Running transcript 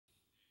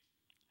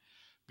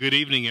Good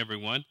evening,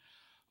 everyone.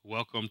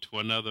 Welcome to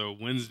another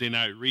Wednesday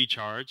night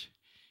recharge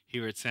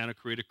here at Santa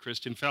Clarita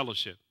Christian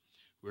Fellowship.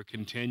 We're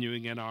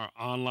continuing in our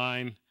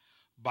online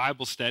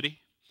Bible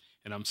study,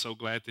 and I'm so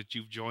glad that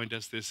you've joined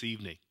us this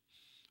evening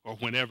or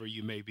whenever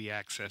you may be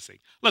accessing.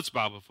 Let's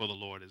bow before the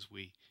Lord as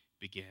we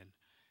begin.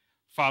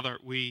 Father,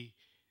 we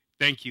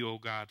thank you, O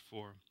God,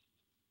 for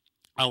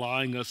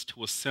allowing us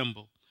to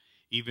assemble,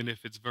 even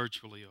if it's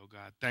virtually, O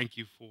God. Thank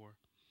you for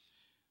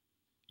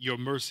your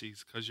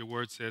mercies, because your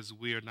word says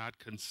we are not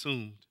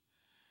consumed,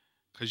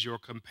 because your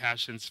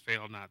compassions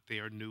fail not. They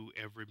are new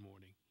every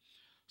morning.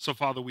 So,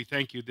 Father, we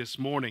thank you this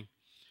morning.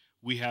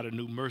 We had a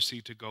new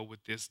mercy to go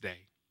with this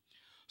day.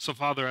 So,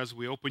 Father, as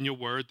we open your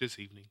word this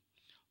evening,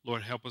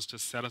 Lord, help us to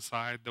set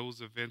aside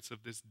those events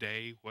of this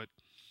day, what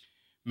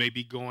may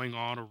be going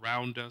on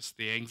around us,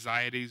 the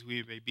anxieties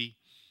we may be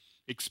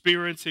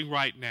experiencing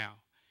right now,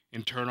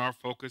 and turn our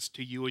focus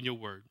to you and your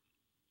word.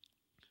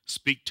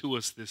 Speak to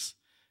us this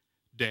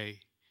day.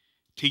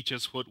 Teach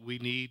us what we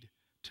need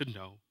to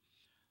know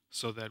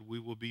so that we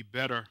will be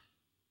better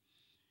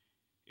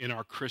in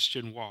our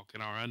Christian walk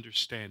and our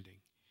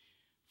understanding.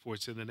 For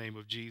it's in the name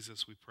of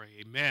Jesus we pray.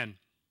 Amen.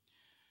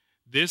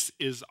 This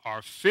is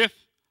our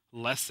fifth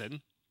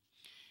lesson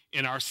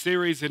in our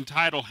series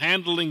entitled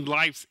Handling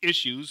Life's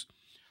Issues.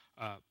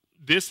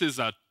 This is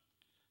a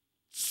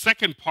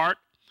second part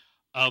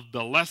of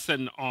the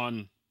lesson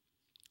on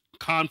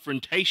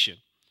confrontation.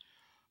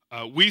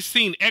 We've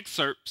seen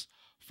excerpts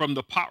from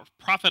the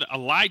prophet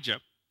Elijah,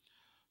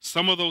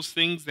 some of those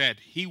things that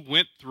he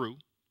went through.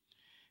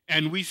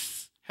 And we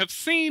have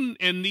seen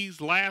in these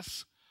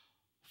last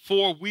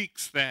 4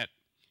 weeks that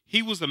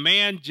he was a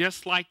man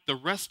just like the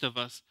rest of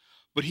us,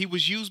 but he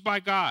was used by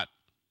God.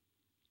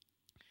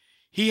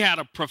 He had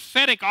a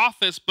prophetic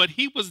office, but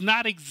he was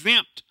not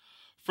exempt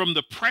from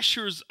the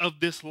pressures of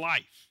this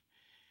life.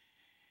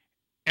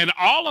 And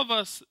all of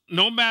us,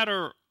 no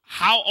matter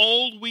how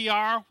old we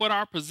are, what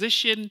our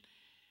position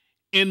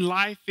in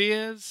life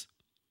is,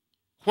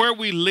 where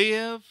we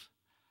live,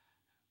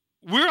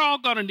 we're all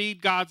going to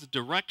need God's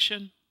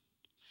direction.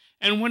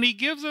 And when he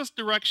gives us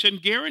direction,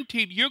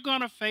 guaranteed you're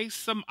going to face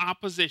some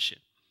opposition.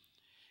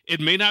 It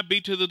may not be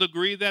to the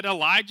degree that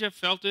Elijah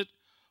felt it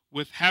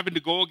with having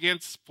to go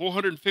against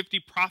 450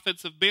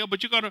 prophets of Baal,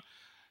 but you're going to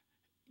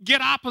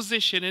get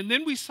opposition. And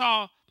then we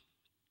saw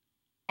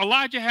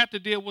Elijah had to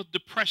deal with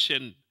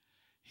depression.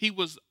 He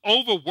was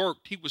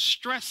overworked. He was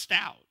stressed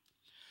out.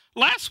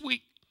 Last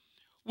week,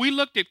 we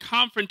looked at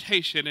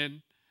confrontation,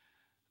 and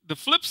the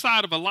flip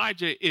side of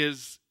Elijah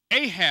is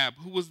Ahab,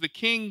 who was the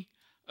king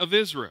of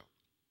Israel.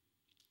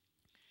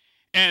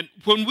 And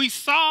when we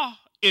saw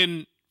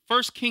in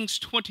 1 Kings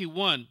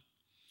 21,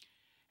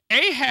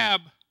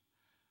 Ahab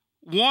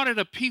wanted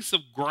a piece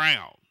of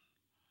ground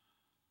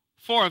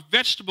for a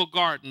vegetable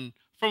garden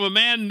from a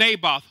man,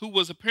 Naboth, who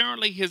was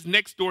apparently his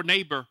next door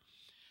neighbor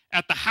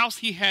at the house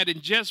he had in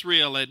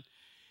Jezreel. And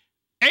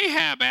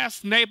Ahab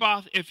asked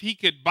Naboth if he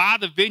could buy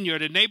the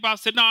vineyard, and Naboth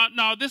said,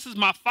 no, this is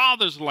my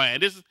father's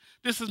land.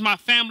 This is my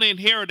family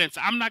inheritance.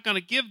 I'm not going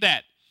to give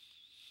that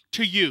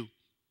to you.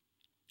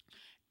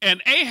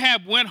 And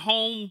Ahab went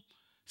home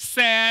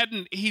sad,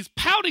 and he's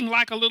pouting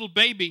like a little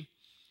baby.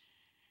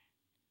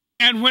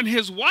 And when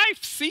his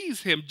wife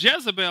sees him,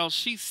 Jezebel,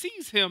 she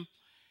sees him,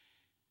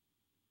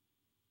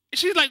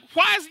 she's like,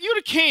 why is you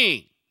the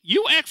king?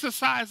 You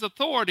exercise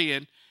authority.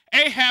 And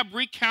Ahab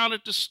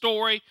recounted the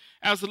story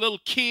as a little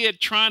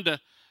kid trying to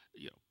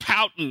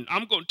pout, and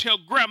I'm going to tell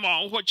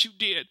grandma what you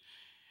did.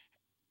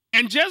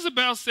 And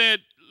Jezebel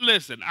said,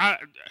 listen,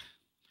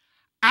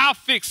 I'll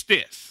fix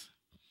this.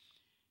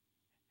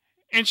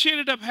 And she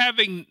ended up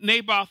having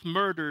Naboth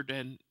murdered,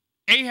 and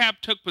Ahab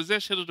took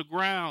possession of the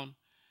ground.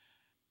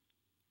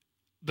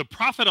 The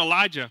prophet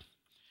Elijah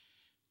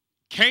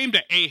came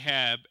to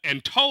Ahab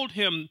and told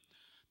him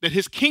that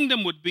his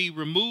kingdom would be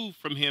removed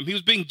from him. He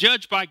was being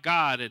judged by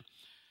God, and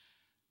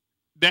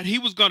that he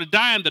was going to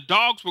die and the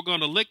dogs were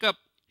going to lick up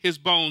his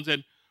bones.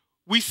 And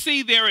we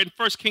see there in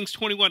 1 Kings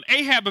 21,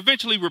 Ahab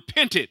eventually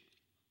repented.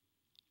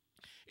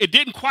 It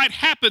didn't quite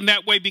happen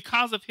that way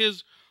because of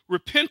his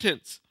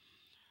repentance.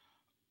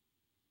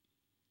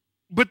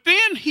 But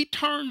then he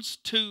turns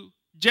to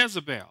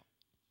Jezebel.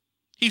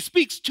 He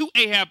speaks to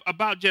Ahab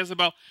about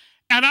Jezebel.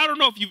 And I don't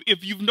know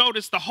if you've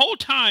noticed the whole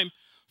time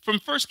from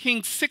 1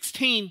 Kings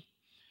 16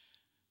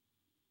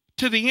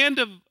 to the end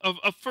of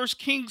 1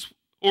 Kings,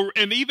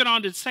 and even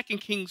on to 2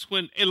 Kings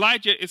when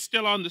Elijah is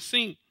still on the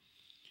scene.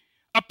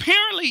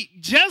 Apparently,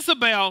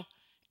 Jezebel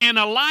and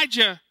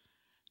Elijah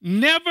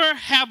never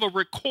have a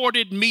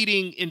recorded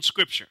meeting in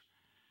Scripture.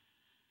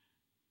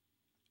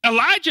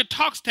 Elijah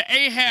talks to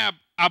Ahab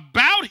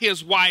about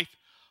his wife,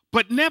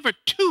 but never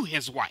to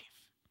his wife.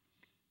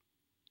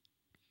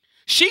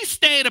 She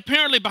stayed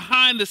apparently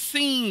behind the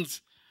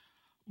scenes,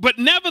 but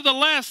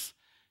nevertheless,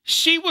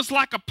 she was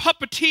like a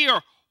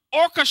puppeteer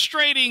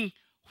orchestrating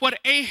what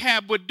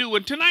Ahab would do.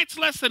 And tonight's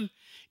lesson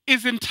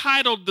is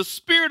entitled The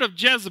Spirit of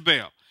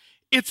Jezebel.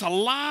 It's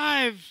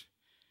alive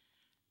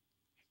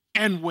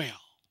and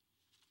well.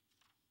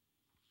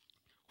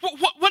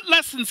 What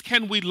lessons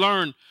can we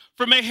learn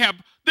from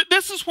Ahab?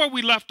 This is where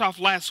we left off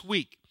last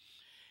week.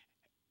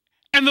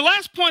 And the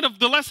last point of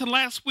the lesson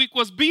last week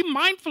was be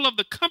mindful of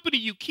the company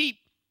you keep.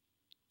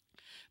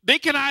 They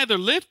can either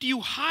lift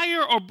you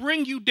higher or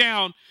bring you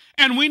down.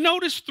 And we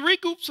notice three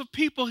groups of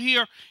people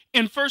here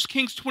in 1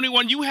 Kings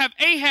 21. You have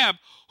Ahab,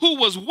 who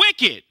was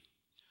wicked,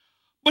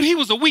 but he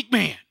was a weak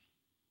man.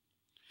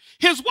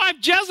 His wife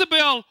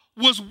Jezebel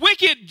was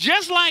wicked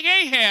just like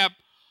Ahab,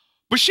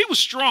 but she was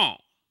strong.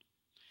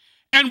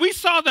 And we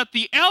saw that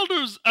the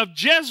elders of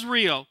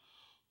Jezreel,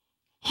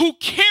 who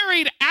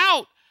carried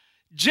out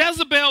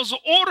Jezebel's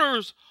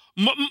orders,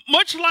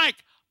 much like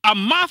a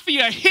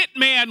mafia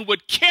hitman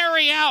would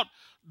carry out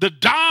the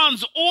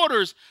Don's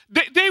orders,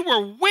 they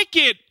were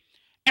wicked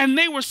and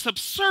they were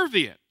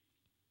subservient.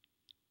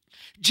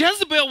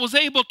 Jezebel was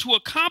able to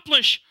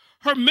accomplish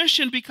her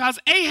mission because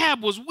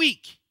Ahab was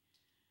weak.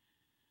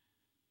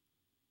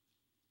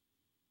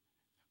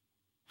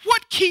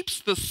 What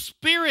keeps the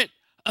spirit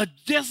of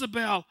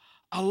Jezebel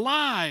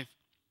alive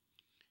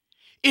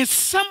is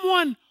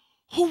someone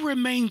who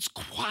remains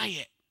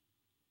quiet.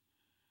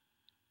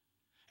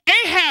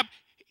 Ahab,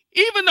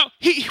 even though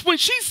when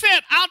she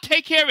said, "I'll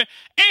take care of it,"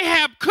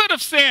 Ahab could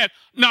have said,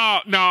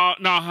 "No,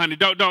 honey,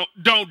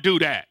 don't do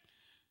that.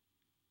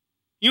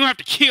 You don't have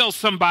to kill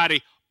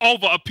somebody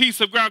over a piece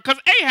of ground,"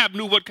 because Ahab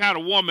knew what kind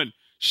of woman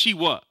she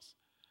was.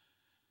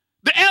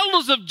 The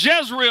elders of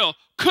Jezreel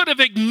could have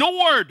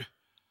ignored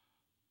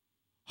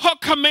her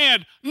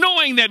command,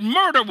 knowing that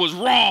murder was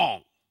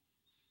wrong.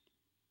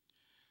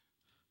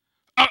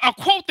 A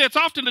quote that's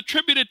often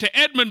attributed to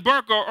Edmund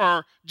Burke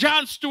or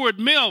John Stuart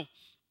Mill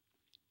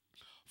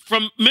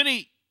from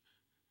many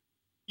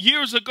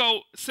years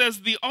ago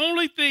says, "The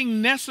only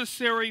thing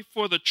necessary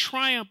for the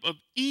triumph of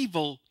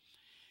evil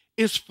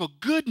is for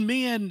good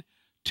men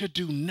to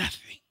do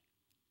nothing."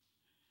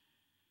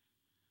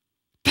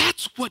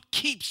 That's what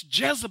keeps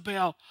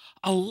Jezebel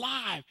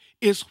alive,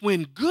 is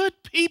when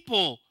good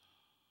people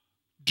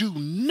do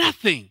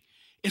nothing,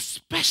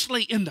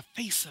 especially in the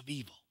face of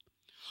evil.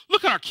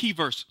 Look at our key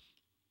verse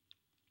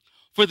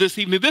for this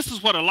evening. This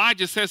is what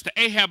Elijah says to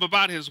Ahab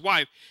about his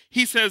wife.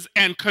 He says,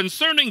 "And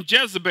concerning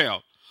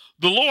Jezebel,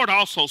 the Lord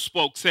also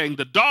spoke, saying,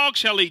 the dog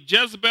shall eat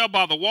Jezebel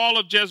by the wall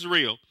of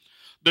Jezreel.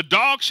 The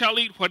dog shall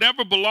eat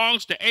whatever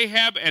belongs to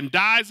Ahab and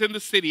dies in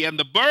the city, and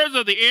the birds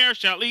of the air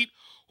shall eat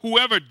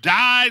whoever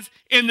dies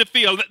in the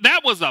field."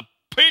 That was a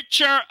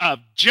picture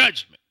of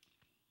judgment.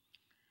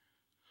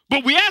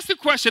 But we ask the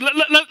question,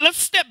 let's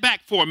step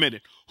back for a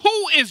minute.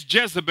 Who is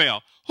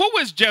Jezebel? Who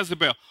is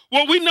Jezebel?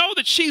 Well, we know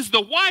that she's the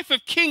wife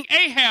of King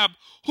Ahab,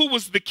 who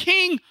was the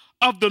king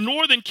of the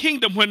northern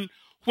kingdom.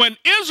 When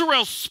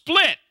Israel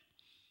split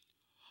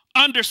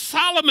under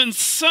Solomon's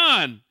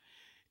son,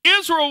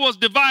 Israel was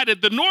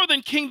divided. The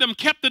northern kingdom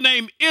kept the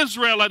name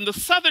Israel, and the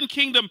southern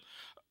kingdom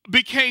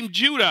became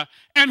Judah.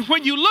 And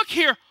when you look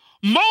here,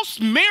 most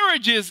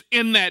marriages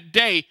in that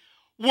day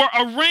were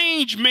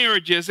arranged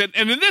marriages. And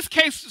in this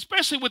case,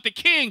 especially with the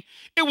king,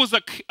 it was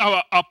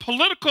a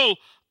political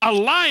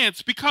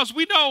alliance, because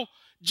we know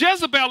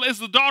Jezebel is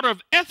the daughter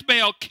of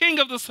Ethbaal, king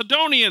of the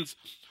Sidonians,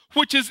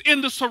 which is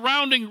in the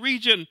surrounding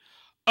region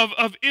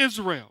of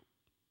Israel.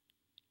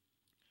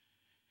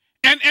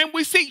 And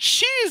we see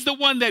she is the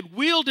one that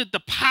wielded the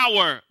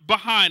power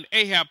behind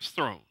Ahab's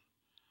throne.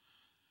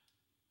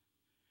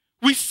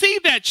 We see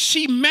that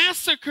she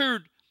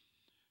massacred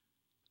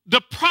the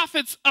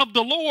prophets of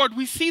the Lord.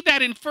 We see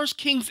that in 1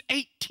 Kings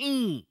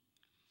 18.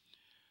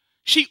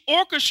 She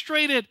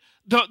orchestrated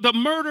the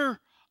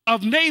murder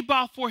of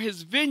Naboth for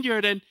his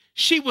vineyard, and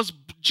she was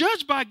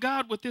judged by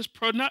God with this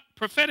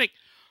prophetic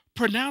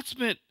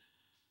pronouncement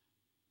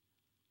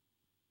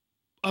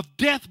of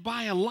death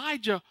by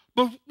Elijah.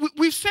 But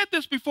we've said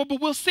this before, but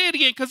we'll say it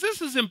again because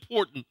this is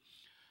important.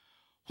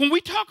 When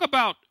we talk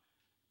about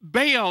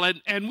Baal,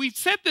 and we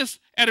said this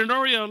at an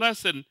earlier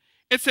lesson,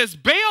 it says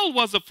Baal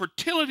was a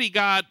fertility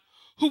god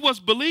who was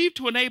believed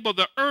to enable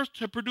the earth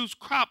to produce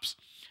crops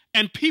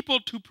and people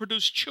to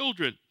produce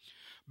children.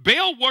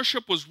 Baal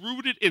worship was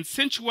rooted in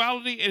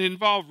sensuality and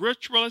involved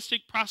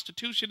ritualistic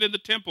prostitution in the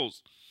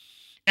temples.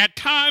 At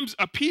times,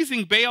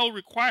 appeasing Baal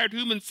required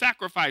human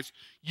sacrifice,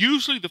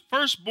 usually the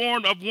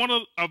firstborn of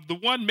the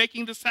one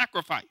making the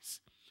sacrifice.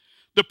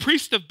 The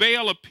priests of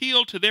Baal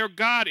appealed to their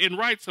god in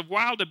rites of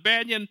wild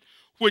abandon,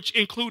 which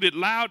included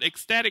loud,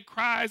 ecstatic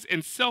cries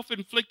and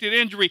self-inflicted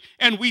injury.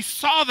 And we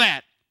saw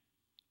that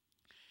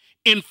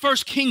in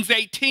 1 Kings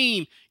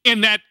 18,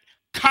 in that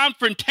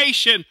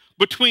confrontation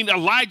between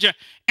Elijah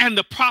and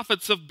the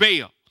prophets of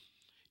Baal.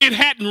 It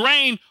hadn't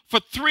rained for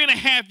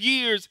 3.5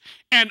 years,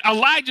 and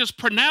Elijah's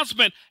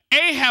pronouncement,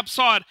 Ahab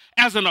saw it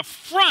as an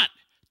affront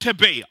to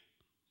Baal.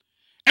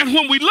 And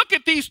when we look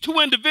at these two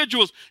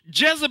individuals,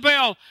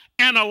 Jezebel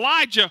and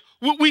Elijah,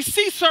 we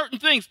see certain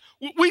things.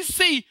 We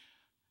see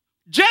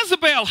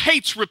Jezebel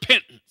hates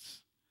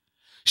repentance.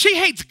 She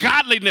hates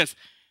godliness.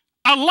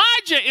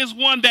 Elijah is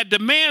one that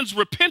demands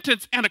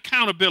repentance and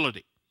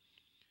accountability.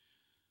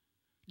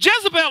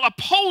 Jezebel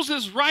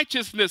opposes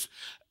righteousness.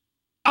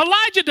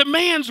 Elijah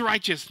demands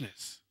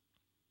righteousness.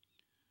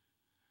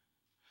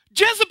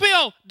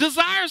 Jezebel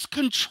desires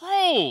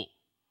control.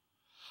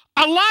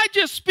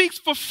 Elijah speaks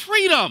for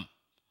freedom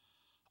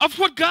of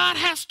what God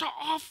has to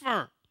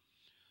offer.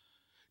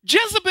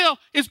 Jezebel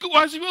is,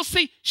 as we'll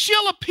see,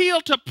 she'll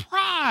appeal to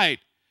pride.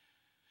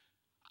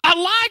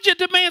 Elijah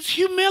demands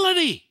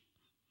humility.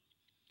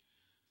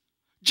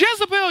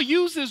 Jezebel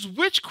uses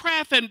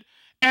witchcraft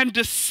and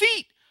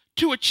deceit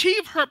to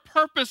achieve her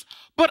purpose,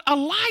 but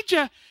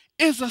Elijah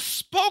is a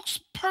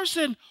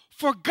spokesperson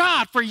for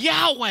God, for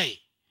Yahweh.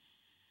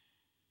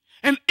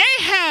 And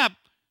Ahab,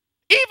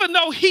 even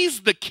though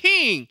he's the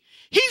king,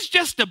 he's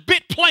just a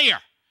bit player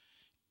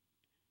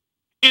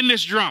in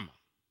this drama.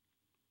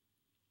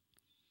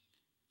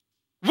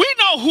 We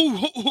know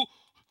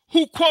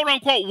who quote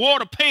unquote wore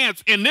the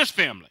pants in this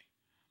family.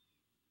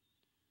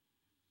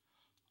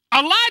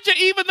 Elijah,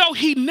 even though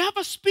he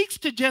never speaks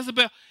to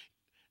Jezebel,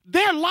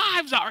 their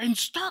lives are in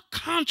stark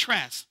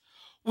contrast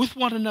with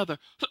one another.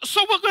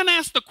 So we're going to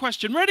ask the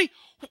question, ready?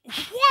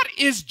 What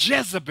is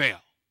Jezebel?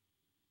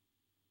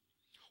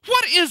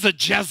 What is a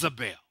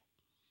Jezebel?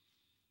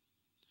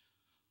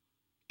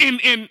 And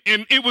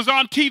it was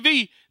on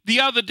TV the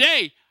other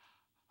day,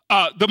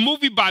 the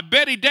movie by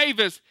Bette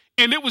Davis,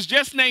 and it was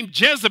just named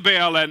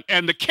Jezebel,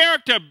 and the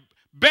character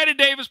Bette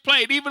Davis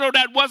played, even though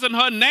that wasn't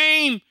her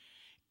name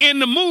in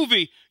the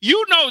movie,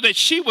 you know that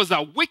she was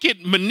a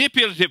wicked,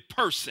 manipulative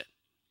person.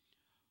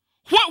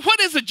 What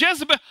is a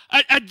Jezebel?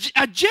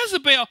 A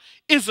Jezebel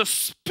is a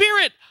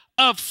spirit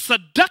of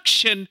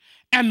seduction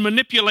and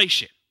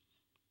manipulation.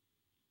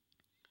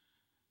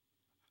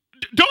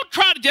 Don't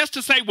try just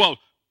to say, well,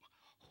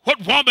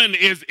 what woman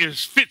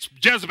fits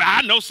Jezebel?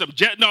 I know some.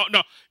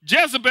 No.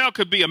 Jezebel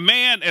could be a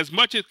man as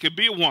much as it could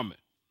be a woman.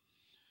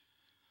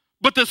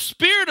 But the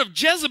spirit of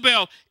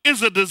Jezebel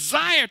is a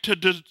desire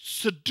to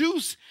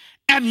seduce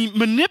and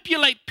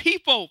manipulate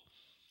people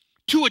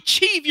to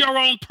achieve your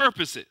own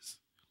purposes.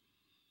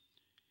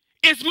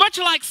 It's much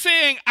like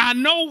saying, I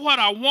know what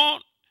I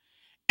want,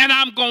 and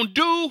I'm going to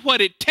do what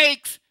it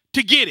takes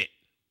to get it.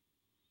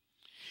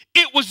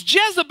 It was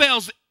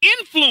Jezebel's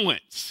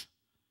influence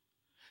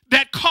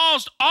that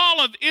caused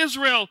all of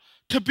Israel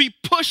to be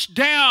pushed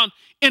down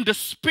into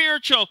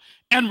spiritual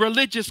and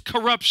religious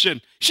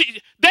corruption. They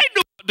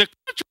knew the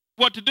country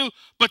what to do,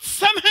 but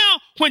somehow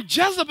when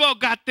Jezebel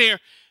got there,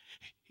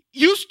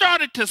 you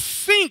started to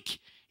sink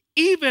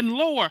even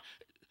lower.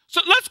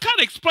 So let's kind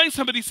of explain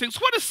some of these things.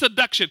 What is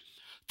seduction?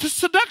 To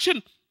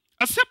seduction,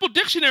 a simple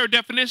dictionary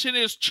definition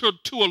is to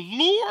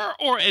allure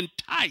or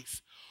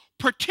entice,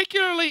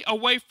 particularly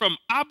away from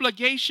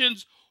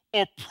obligations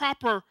or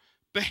proper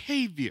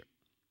behavior.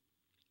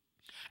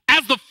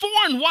 As the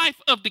foreign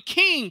wife of the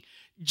king,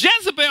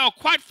 Jezebel,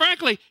 quite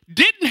frankly,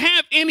 didn't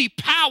have any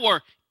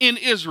power in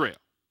Israel.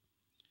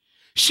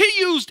 She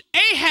used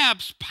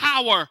Ahab's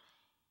power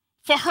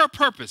for her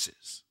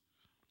purposes.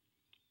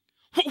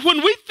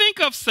 When we think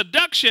of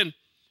seduction,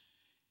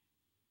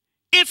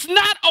 it's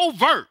not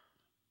overt.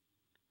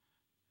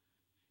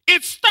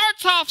 It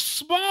starts off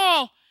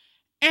small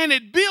and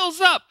it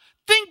builds up.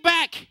 Think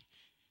back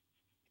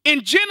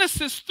in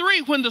Genesis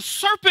 3 when the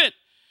serpent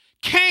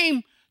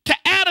came to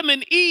Adam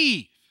and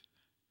Eve.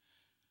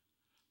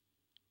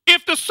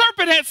 If the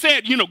serpent had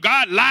said,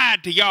 God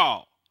lied to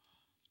y'all,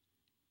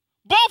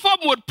 both of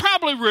them would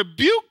probably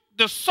rebuke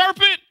the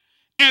serpent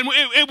and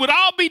it would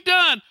all be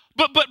done.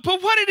 But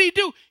what did he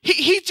do?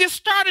 He just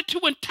started to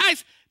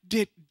entice.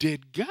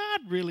 Did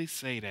God really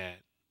say that?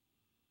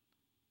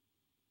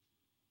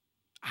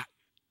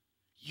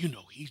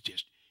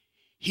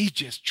 He's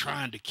just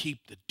trying to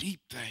keep the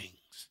deep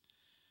things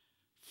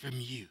from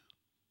you.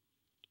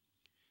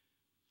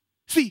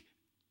 See,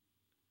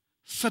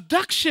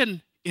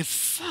 seduction is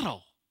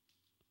subtle,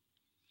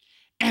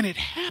 and it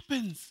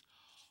happens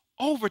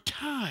over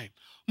time.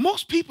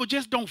 Most people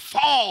just don't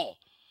fall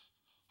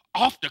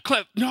off the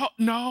cliff.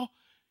 No.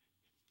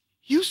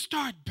 You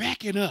start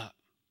backing up.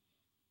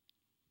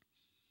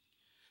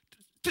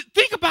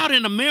 Think about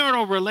in a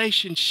marital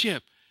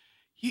relationship.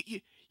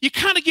 You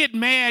kind of get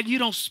mad, you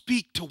don't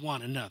speak to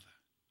one another.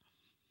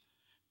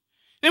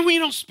 Then when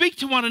you don't speak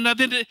to one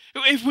another,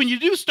 when you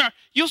do start,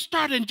 you'll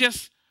start in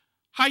just,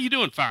 how you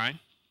doing? Fine.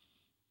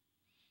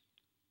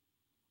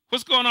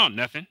 What's going on?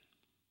 Nothing.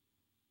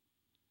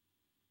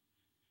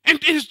 And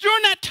it's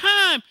during that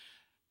time,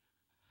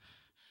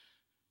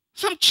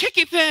 some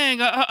chicky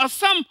thing, or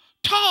some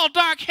tall,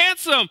 dark,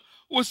 handsome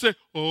will say,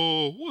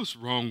 oh, what's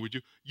wrong with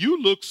you?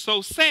 You look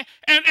so sad.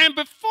 And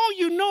before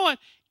you know it,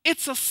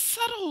 it's a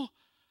subtle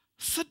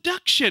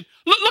seduction.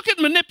 Look at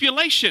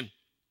manipulation.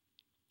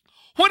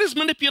 What is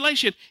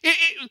manipulation?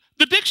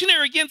 The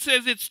dictionary again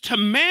says it's to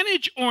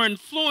manage or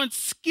influence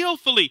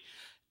skillfully,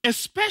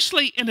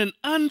 especially in an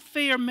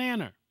unfair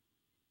manner.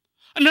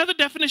 Another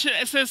definition,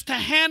 it says to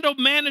handle,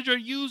 manage, or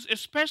use,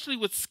 especially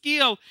with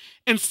skill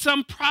in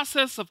some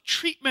process of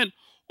treatment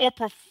or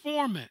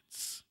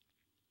performance.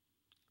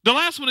 The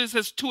last one is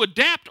says to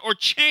adapt or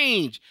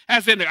change,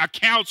 as in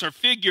accounts or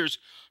figures,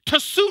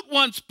 to suit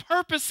one's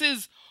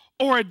purposes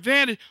or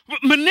advantage.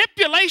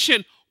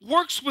 Manipulation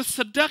works with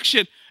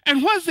seduction.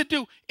 And what does it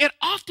do? It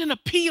often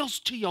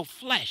appeals to your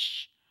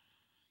flesh.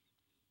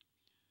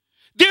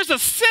 There's a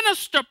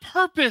sinister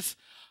purpose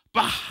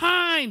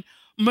behind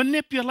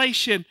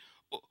manipulation.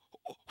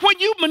 When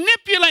you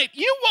manipulate,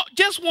 you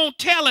just won't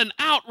tell an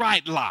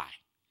outright lie.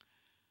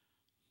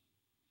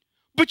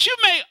 But you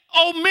may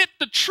omit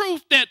the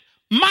truth that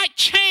might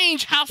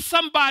change how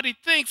somebody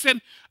thinks.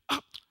 And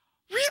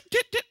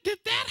did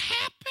that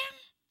happen?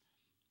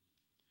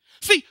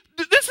 See,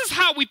 this is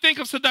how we think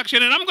of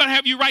seduction, and I'm going to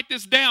have you write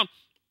this down.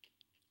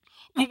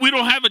 We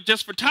don't have it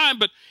just for time,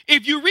 but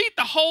if you read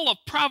the whole of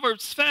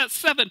Proverbs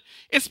 7,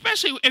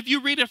 especially if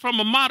you read it from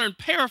a modern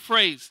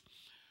paraphrase,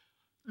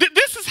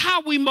 this is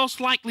how we most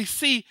likely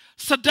see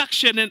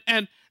seduction.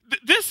 And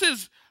this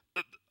is,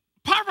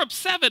 Proverbs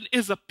 7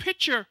 is a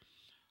picture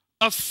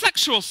of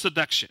sexual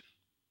seduction.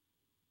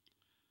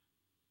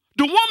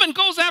 The woman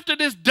goes after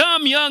this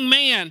dumb young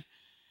man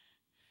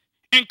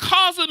and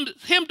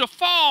causes him to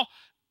fall.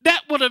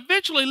 That would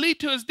eventually lead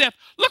to his death.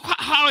 Look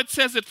how it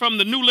says it from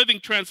the New Living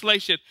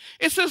Translation.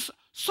 It says,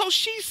 so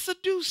she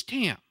seduced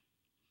him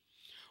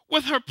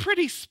with her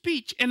pretty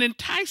speech and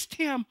enticed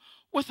him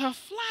with her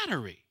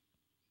flattery.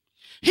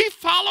 He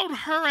followed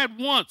her at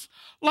once,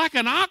 like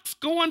an ox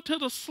going to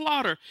the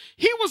slaughter.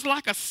 He was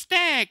like a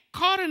stag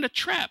caught in a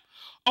trap,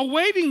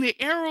 awaiting the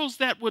arrows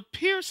that would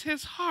pierce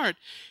his heart.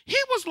 He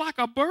was like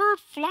a bird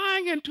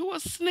flying into a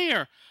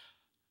snare,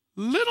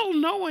 little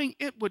knowing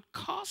it would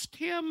cost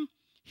him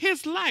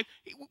his life.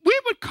 We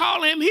would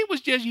call him, he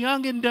was just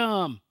young and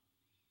dumb.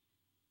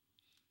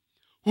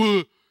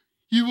 Well,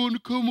 you want to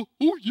come?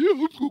 Oh, yeah, I'm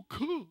going to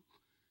come.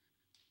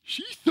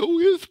 She so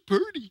is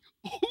pretty.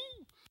 Oh.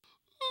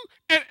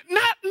 And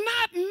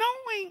not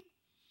knowing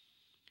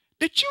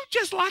that you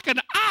just like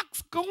an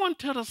ox going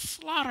to the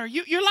slaughter.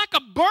 You're like a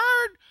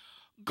bird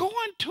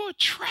going to a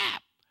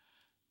trap.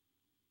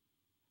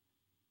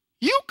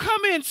 You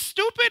come in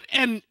stupid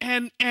and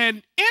end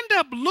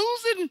up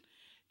losing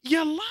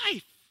your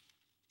life.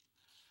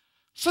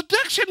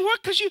 Seduction works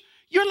because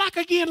you're like,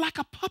 again, like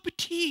a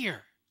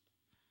puppeteer.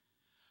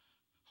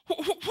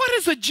 What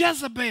is a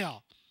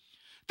Jezebel?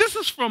 This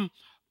is from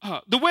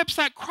the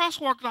website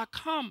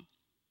crosswalk.com.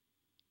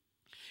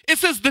 It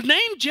says the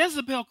name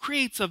Jezebel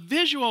creates a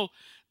visual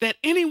that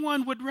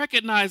anyone would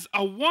recognize,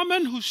 a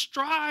woman who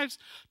strives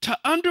to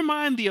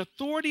undermine the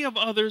authority of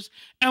others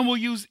and will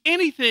use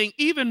anything,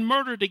 even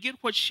murder, to get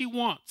what she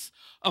wants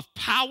of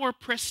power,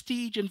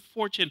 prestige, and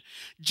fortune.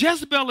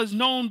 Jezebel is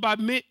known by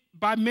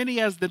many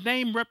as the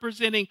name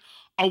representing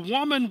a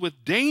woman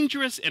with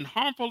dangerous and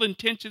harmful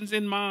intentions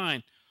in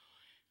mind,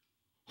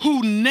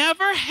 who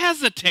never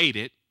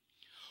hesitated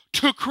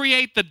to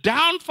create the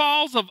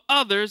downfalls of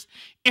others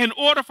in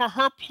order for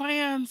her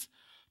plans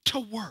to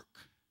work.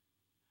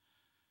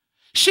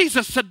 She's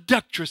a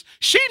seductress.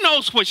 She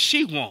knows what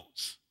she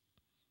wants.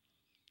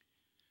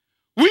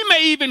 We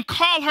may even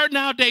call her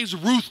nowadays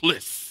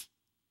ruthless.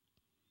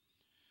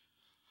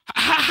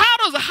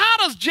 How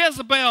does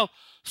Jezebel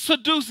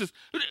seduce us?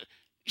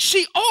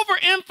 She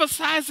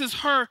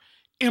overemphasizes her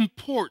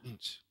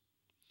importance.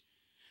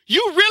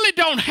 You really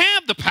don't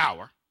have the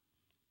power,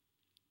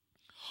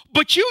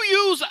 but you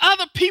use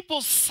other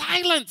people's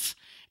silence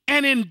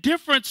and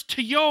indifference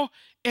to your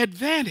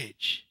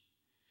advantage.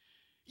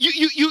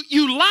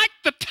 You like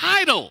the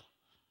title.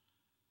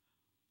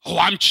 Oh,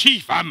 I'm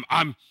chief. I'm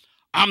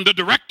the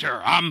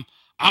director. I'm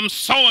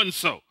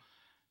so-and-so.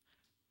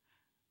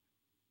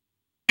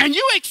 And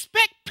you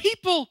expect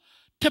people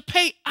to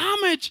pay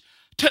homage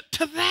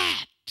to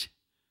that.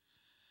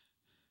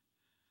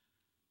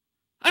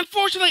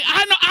 Unfortunately,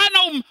 I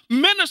know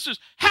ministers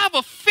have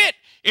a fit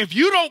if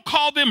you don't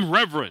call them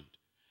reverend.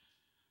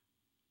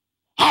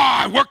 Oh,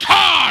 I worked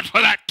hard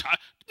for that time.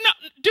 No,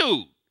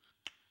 dude.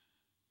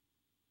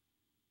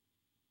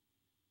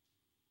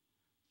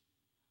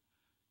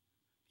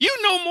 You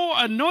no more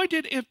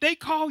anointed if they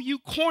call you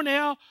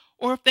Cornell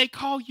or if they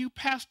call you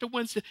Pastor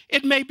Winston.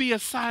 It may be a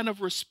sign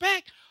of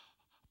respect,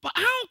 but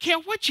I don't care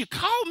what you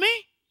call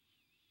me.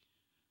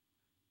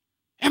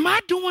 Am I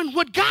doing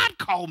what God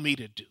called me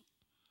to do?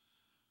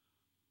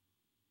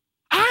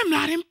 I'm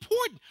not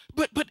important.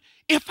 But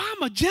if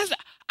I'm a Jezebel,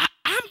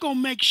 I'm going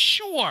to make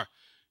sure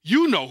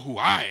you know who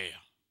I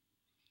am.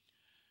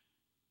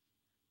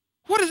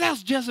 What does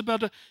else Jezebel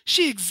do?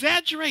 She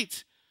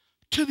exaggerates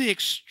to the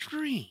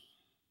extreme.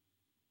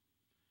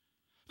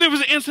 There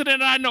was an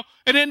incident I know,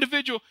 an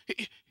individual,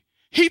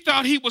 he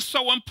thought he was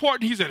so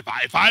important. He said,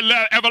 if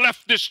I ever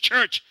left this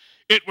church,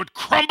 it would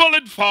crumble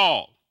and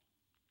fall.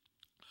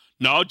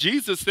 No,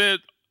 Jesus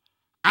said,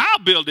 I'll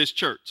build this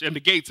church and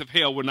the gates of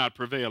hell will not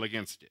prevail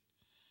against it.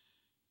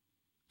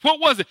 What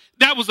was it?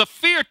 That was a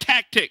fear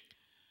tactic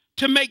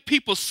to make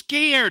people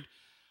scared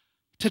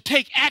to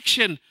take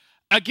action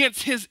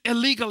against his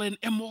illegal and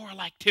immoral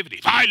activity.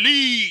 If I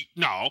lead,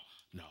 no.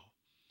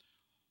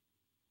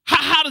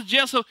 How does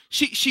Jezebel?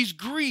 She's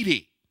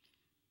greedy.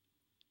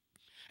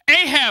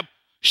 Ahab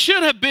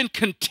should have been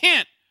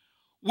content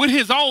with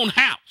his own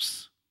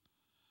house.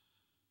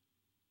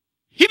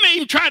 He may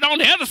even try it on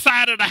the other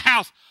side of the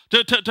house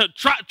to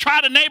try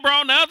the neighbor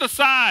on the other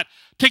side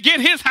to get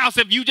his house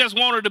if you just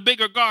wanted a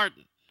bigger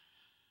garden.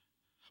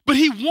 But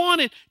he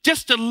wanted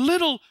just a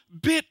little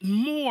bit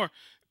more.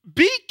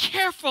 Be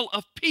careful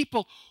of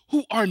people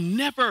who are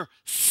never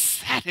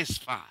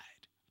satisfied.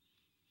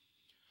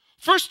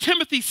 1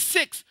 Timothy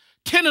 6:10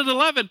 and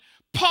 11,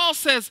 Paul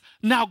says,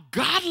 now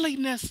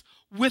godliness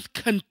with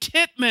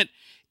contentment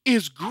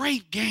is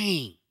great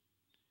gain.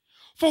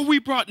 For we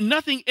brought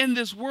nothing in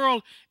this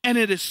world, and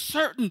it is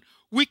certain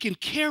we can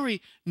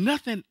carry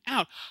nothing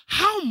out.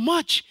 How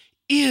much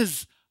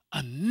is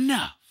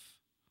enough?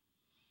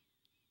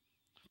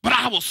 But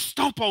I will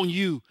stomp on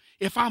you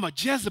if I'm a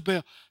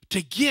Jezebel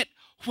to get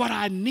what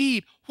I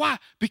need. Why?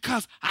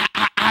 Because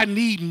I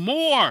need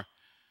more.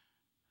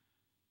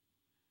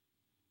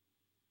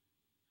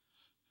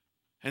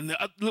 And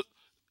the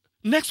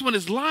next one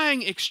is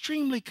lying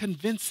extremely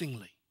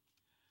convincingly.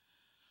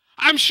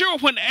 I'm sure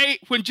when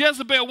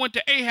Jezebel went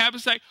to Ahab,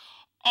 it's like,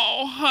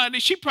 oh, honey,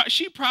 she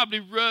probably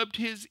rubbed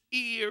his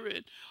ear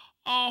and,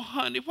 oh,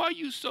 honey, why are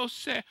you so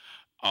sad?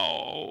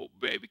 Oh,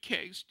 baby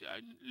cakes,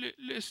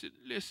 listen,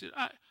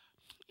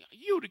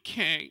 you the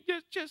king.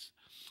 Just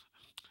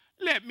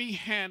let me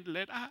handle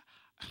it.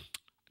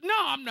 No,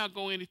 I'm not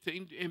going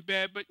anything in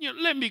bad, but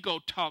let me go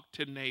talk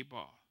to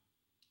Nabal.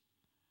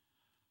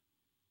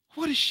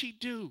 What does she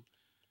do?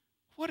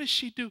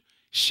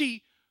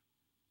 She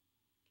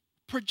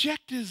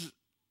projects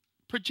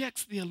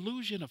the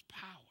illusion of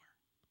power.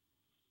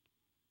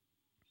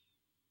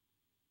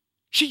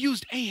 She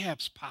used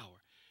Ahab's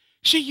power.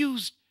 She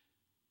used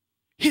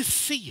his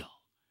seal,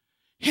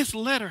 his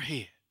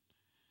letterhead.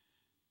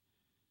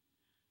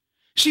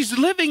 She's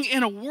living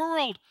in a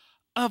world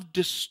of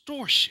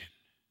distortion.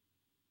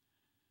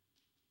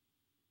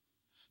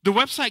 The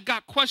website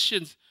Got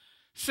Questions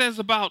says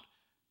about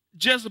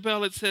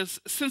Jezebel, it says,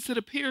 since it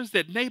appears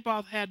that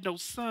Naboth had no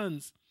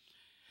sons,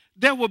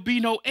 there will be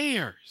no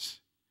heirs,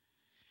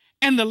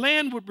 and the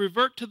land would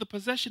revert to the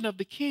possession of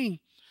the king.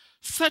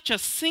 Such a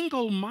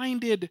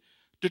single-minded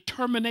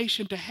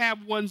determination to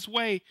have one's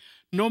way,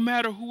 no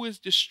matter who is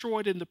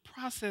destroyed in the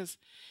process,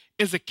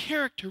 is a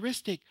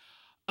characteristic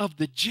of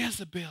the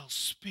Jezebel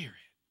spirit.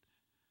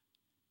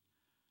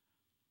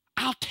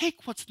 I'll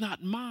take what's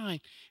not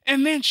mine.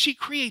 And then she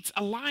creates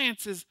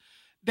alliances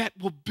that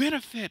will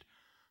benefit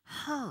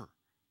her.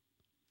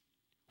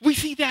 We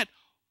see that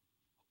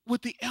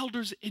with the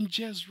elders in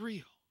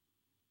Jezreel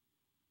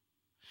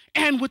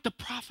and with the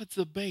prophets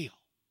of Baal.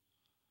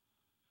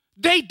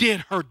 They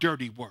did her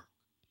dirty work.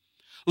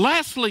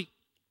 Lastly,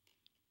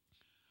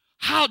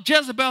 how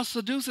Jezebel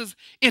seduces,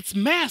 it's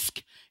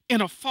masked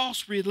in a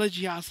false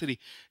religiosity.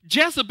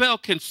 Jezebel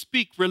can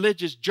speak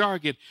religious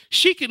jargon.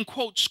 She can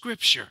quote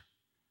scripture.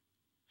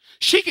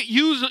 She could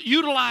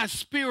utilize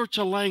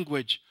spiritual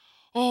language.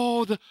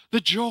 Oh, the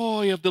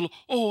joy of the Lord.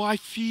 Oh, I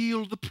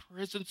feel the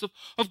presence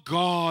of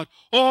God.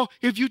 Oh,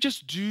 if you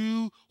just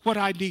do what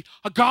I need.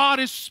 God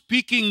is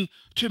speaking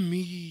to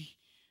me.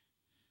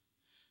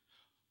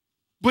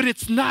 But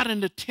it's not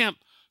an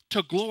attempt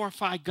to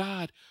glorify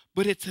God,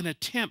 but it's an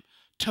attempt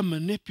to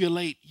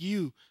manipulate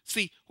you.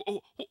 See,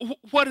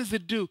 what does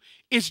it do?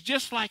 It's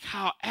just like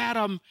how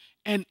Adam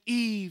and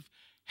Eve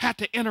had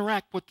to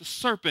interact with the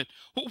serpent.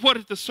 What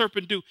did the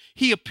serpent do?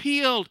 He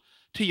appealed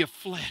to your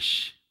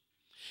flesh.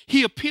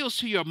 He appeals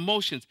to your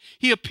emotions.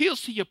 He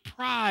appeals to your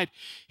pride.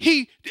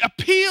 He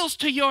appeals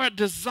to your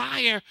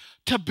desire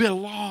to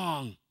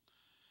belong.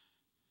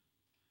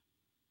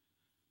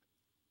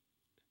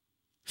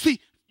 See,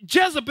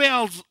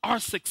 Jezebels are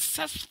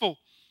successful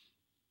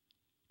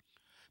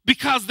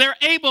because they're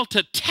able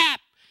to tap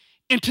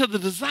into the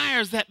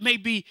desires that may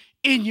be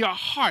in your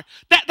heart.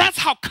 That's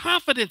how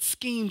confidence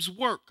schemes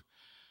work.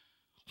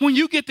 When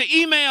you get the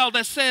email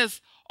that says,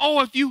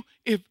 oh,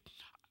 if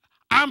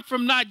I'm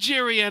from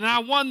Nigeria and I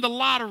won the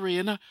lottery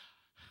and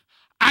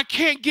I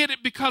can't get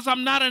it because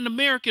I'm not an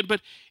American,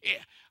 but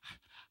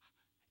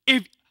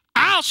if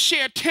I'll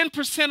share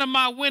 10% of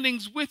my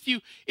winnings with you,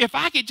 if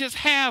I could just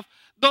have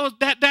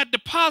that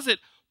deposit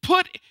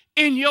put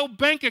in your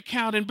bank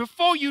account, and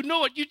before you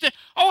know it, you just,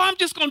 oh, I'm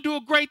just going to do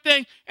a great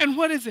thing. And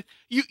what is it?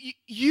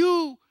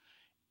 You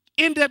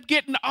end up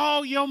getting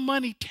all your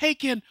money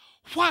taken.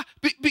 Why?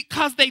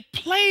 Because they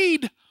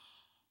played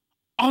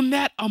on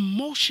that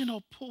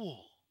emotional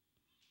pull.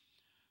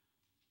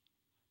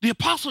 The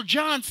Apostle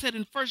John said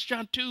in 1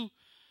 John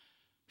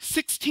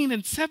 2:16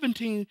 and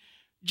 17,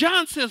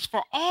 John says,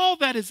 for all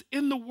that is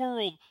in the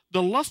world,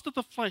 the lust of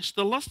the flesh,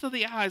 the lust of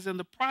the eyes, and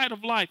the pride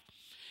of life,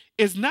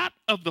 is not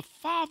of the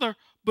Father,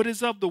 but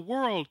is of the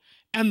world.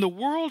 And the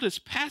world is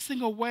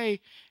passing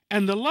away,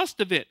 and the lust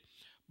of it.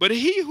 But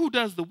he who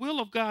does the will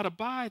of God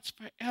abides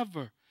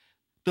forever.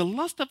 The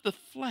lust of the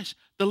flesh,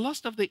 the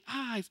lust of the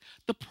eyes,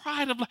 the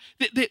pride of life.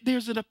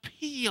 There's an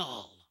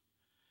appeal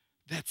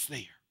that's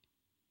there.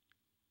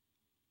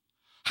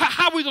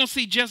 How are we going to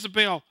see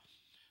Jezebel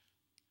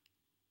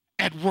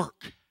at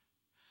work?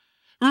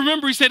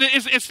 Remember, he said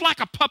it's like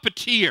a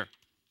puppeteer.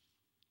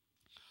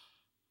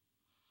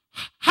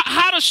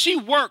 How does she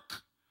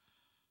work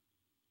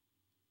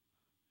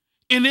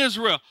in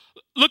Israel?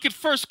 Look at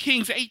 1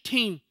 Kings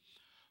 18,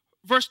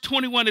 verse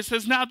 21. It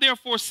says, now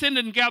therefore send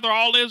and gather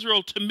all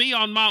Israel to me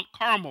on Mount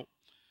Carmel.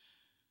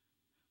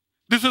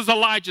 This is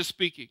Elijah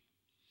speaking.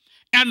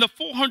 And the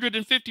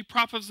 450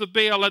 prophets of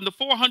Baal and the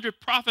 400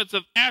 prophets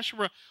of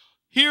Asherah,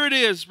 here it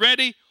is,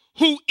 ready,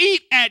 who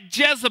eat at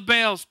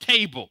Jezebel's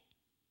table.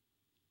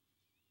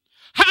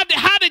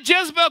 How did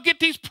Jezebel get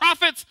these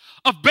prophets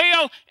of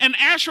Baal and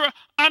Asherah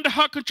under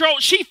her control?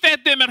 She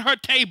fed them at her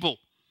table.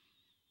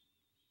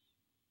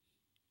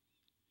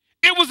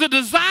 It was a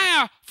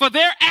desire for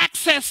their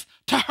access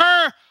to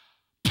her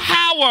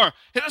power.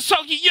 So,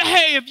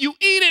 hey, if you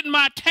eat at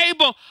my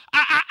table,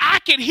 I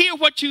can hear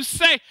what you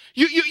say.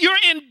 You're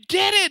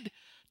indebted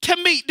to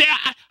me.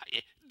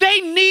 They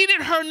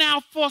needed her now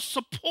for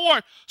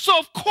support. So,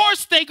 of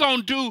course, they're going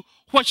to do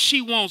what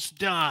she wants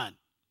done.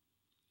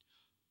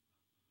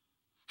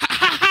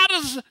 How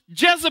does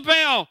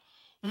Jezebel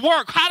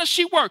work? How does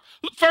she work?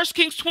 1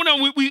 Kings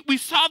 20, we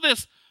saw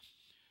this.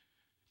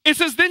 It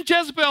says, then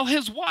Jezebel,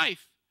 his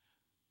wife,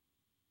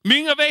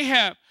 meaning of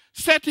Ahab,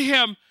 said to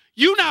him,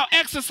 you now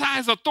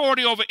exercise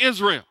authority over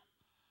Israel.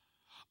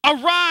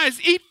 Arise,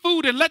 eat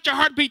food, and let your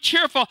heart be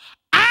cheerful.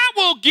 I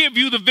will give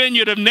you the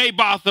vineyard of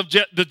Naboth of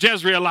the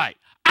Jezreelite.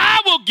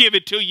 I will give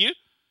it to you.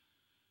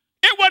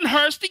 It wasn't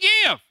hers to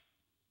give.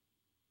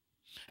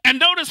 And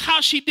notice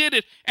how she did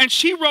it. And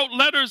she wrote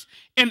letters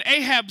in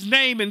Ahab's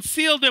name and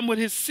sealed them with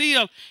his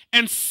seal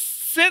and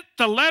sent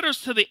the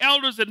letters to the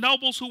elders and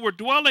nobles who were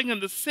dwelling in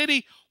the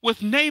city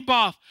with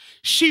Naboth.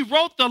 She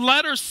wrote the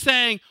letters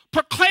saying,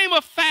 proclaim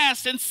a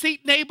fast and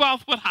seat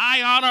Naboth with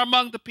high honor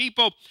among the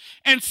people,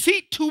 and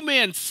seat 2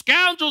 men,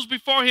 scoundrels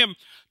before him,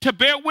 to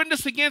bear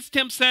witness against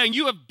him, saying,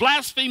 you have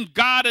blasphemed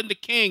God and the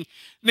king.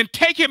 And then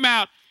take him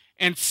out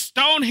and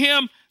stone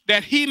him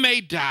that he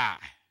may die.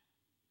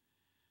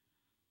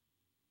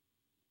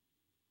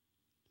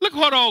 Look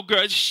what old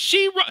girl,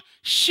 she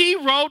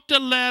wrote the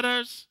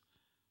letters.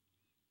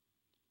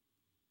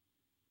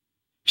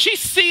 She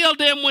sealed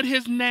them with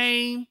his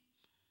name.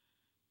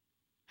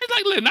 He's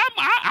like, listen,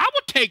 I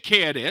will take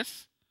care of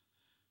this.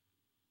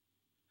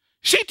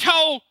 She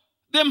told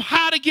them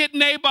how to get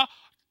Naboth,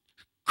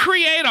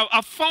 create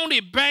a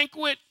phony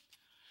banquet,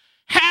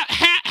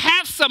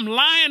 have some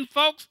lying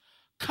folks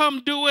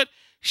come do it.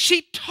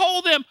 She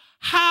told them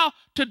how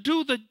to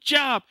do the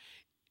job.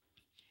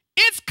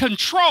 It's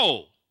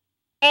control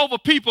over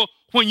people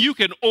when you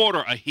can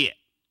order a hit.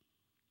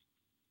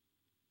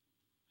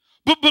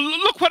 But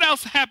look what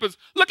else happens.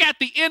 Look at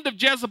the end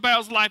of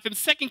Jezebel's life in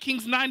 2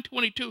 Kings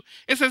 9:22.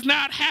 It says,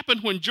 now it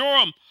happened when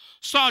Joram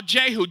saw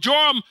Jehu.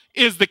 Joram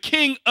is the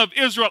king of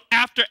Israel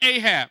after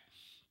Ahab.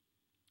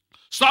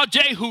 Saw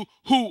Jehu,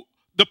 who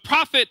the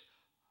prophet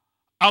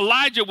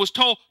Elijah was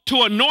told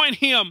to anoint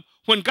him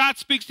when God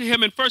speaks to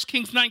him in 1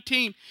 Kings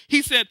 19.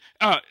 He said,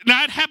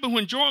 now it happened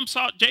when Joram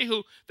saw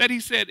Jehu that he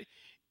said,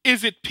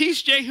 is it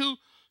peace, Jehu?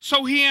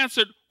 So he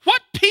answered,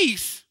 what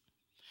peace?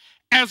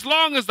 As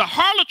long as the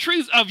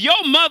harlotries of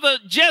your mother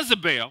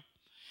Jezebel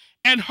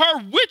and her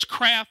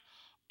witchcraft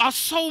are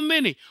so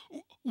many.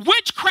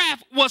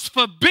 Witchcraft was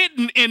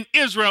forbidden in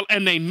Israel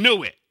and they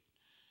knew it.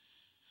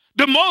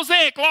 The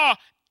Mosaic law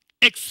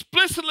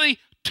explicitly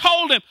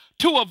told them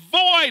to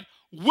avoid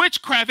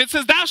witchcraft. It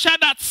says, thou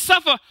shalt not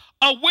suffer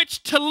a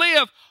witch to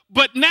live.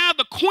 But now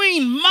the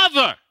queen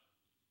mother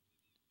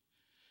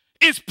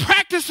is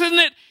practicing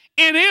it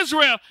in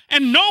Israel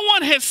and no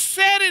one has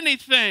said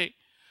anything.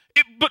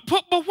 But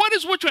what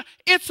is witchcraft?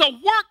 It's a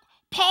work,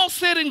 Paul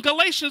said in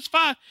Galatians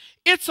 5,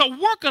 it's a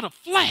work of the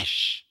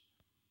flesh.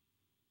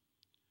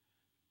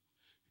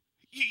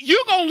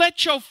 You're going to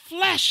let your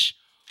flesh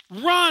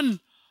run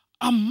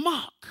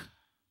amok.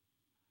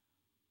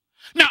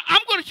 Now,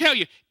 I'm going to tell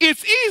you,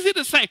 it's easy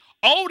to say,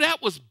 oh,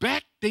 that was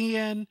back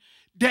then.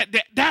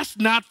 That's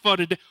not for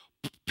today.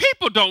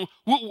 People don't,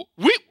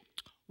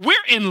 we're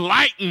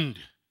enlightened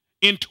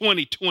in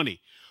 2020.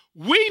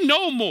 We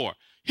know more.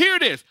 Here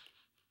it is.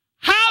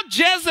 How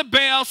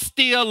Jezebel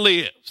still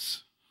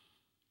lives.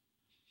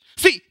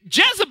 See,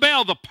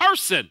 Jezebel, the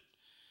person,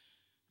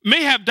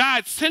 may have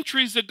died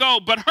centuries ago,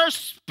 but her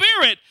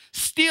spirit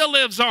still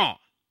lives on.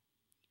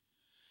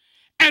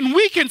 And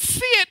we can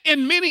see it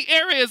in many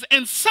areas,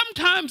 and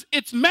sometimes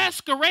it's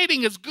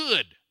masquerading as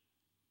good.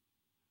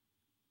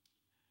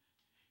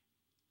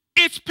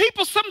 It's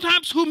people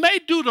sometimes who may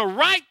do the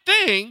right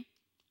thing,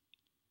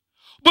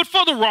 but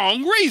for the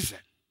wrong reason.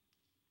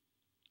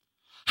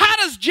 How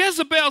does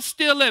Jezebel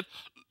still live?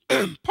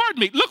 Pardon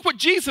me. Look what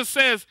Jesus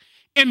says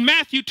in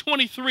Matthew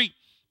 23.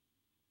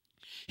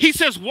 He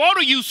says, woe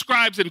to you,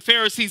 scribes and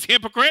Pharisees,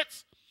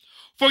 hypocrites,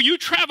 for you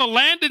travel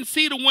land and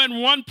sea to win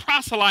one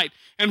proselyte,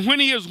 and when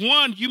he is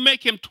won, you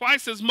make him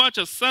twice as much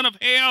a son of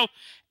hell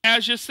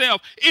as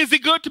yourself. Is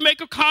it good to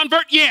make a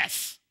convert?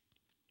 Yes.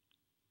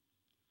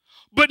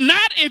 But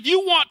not if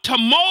you want to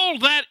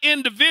mold that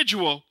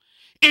individual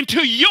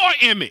into your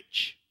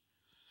image.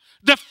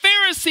 The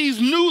Pharisees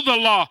knew the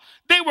law.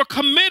 They were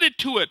committed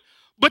to it,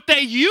 but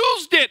they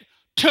used it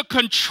to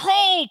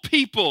control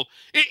people.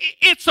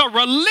 It's a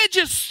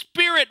religious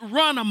spirit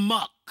run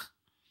amok.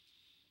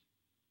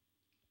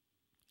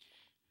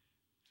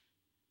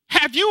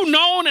 Have you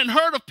known and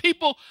heard of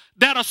people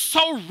that are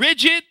so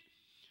rigid,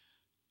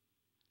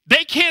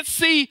 they can't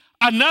see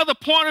another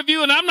point of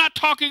view, and I'm not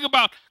talking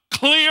about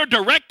clear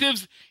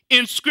directives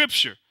in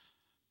Scripture.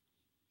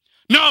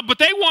 No, but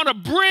they want to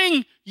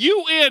bring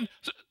you in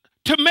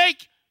to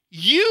make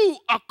you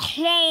a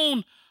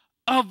clone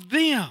of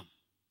them.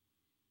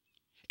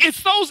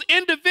 It's those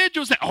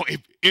individuals that, oh,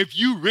 if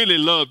you really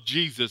love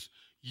Jesus,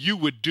 you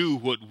would do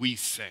what we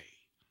say.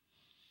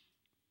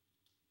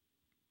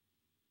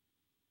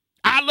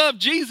 I love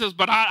Jesus,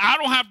 but I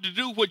don't have to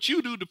do what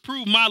you do to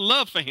prove my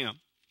love for him.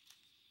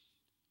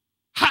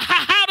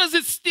 How does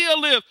it still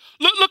live?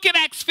 Look at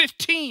Acts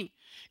 15.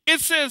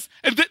 It says,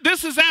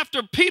 this is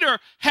after Peter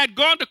had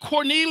gone to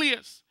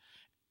Cornelius,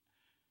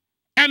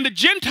 and the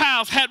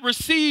Gentiles had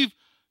received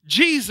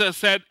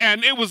Jesus,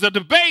 and it was a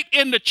debate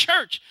in the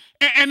church.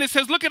 And it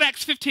says, look at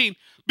Acts 15,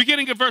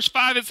 beginning at verse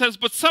 5, it says,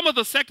 but some of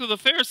the sect of the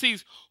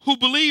Pharisees who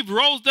believed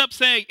rose up,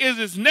 saying, it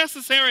is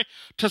necessary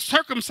to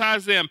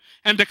circumcise them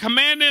and to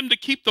command them to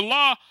keep the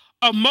law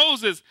of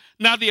Moses.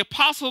 Now the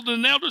apostles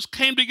and elders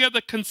came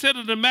together,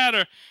 considered the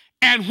matter,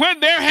 and when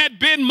there had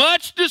been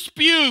much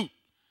dispute.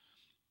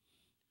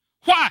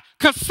 Why?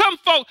 Because some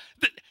folk,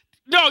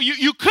 no,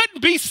 you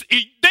couldn't be,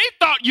 they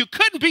thought you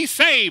couldn't be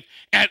saved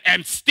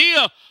and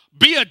still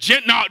be a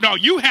Gentile. No,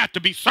 you have to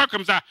be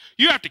circumcised.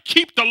 You have to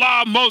keep the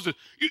law of Moses.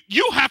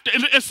 You have to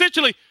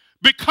essentially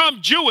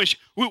become Jewish.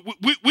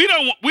 We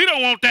don't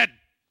want that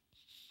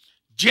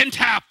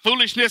Gentile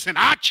foolishness in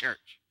our church.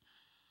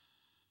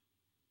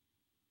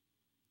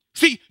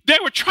 See, they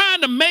were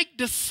trying to make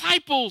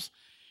disciples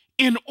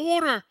in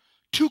order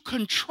to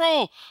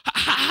control.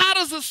 How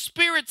does the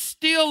Spirit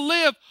still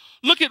live?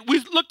 We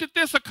looked at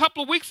this a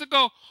couple of weeks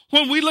ago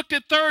when we looked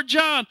at 3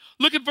 John.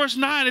 Look at verse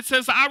 9. It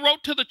says, I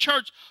wrote to the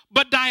church,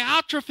 but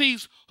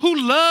Diotrephes, who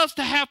loves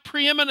to have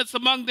preeminence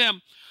among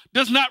them,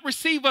 does not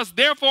receive us.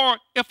 Therefore,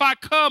 if I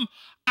come,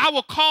 I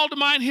will call to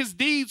mind his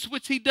deeds,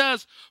 which he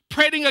does,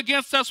 prating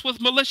against us with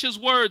malicious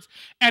words.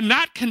 And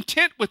not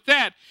content with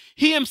that,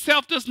 he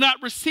himself does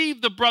not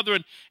receive the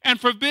brethren and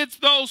forbids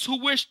those who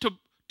wish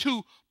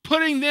to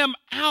putting them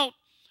out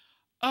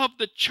of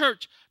the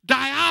church.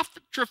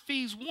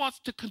 Diotrephes wants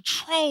to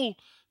control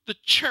the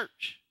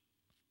church.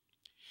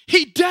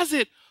 He does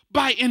it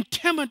by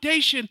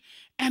intimidation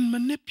and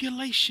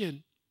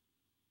manipulation.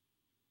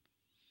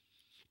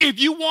 If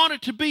you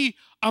wanted to be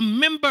a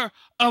member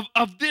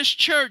of this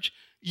church,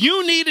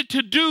 you needed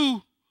to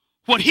do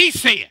what he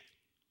said.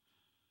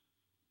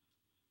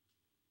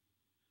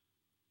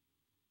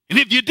 And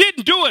if you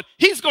didn't do it,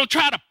 he's going to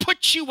try to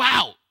put you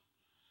out.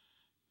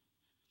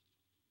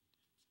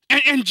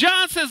 And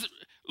John says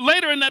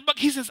later in that book,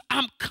 he says,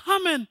 I'm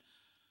coming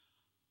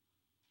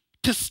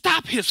to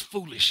stop his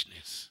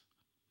foolishness.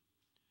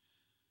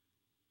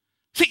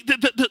 See,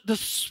 the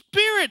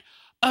spirit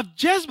of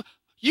Jezebel,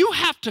 you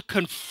have to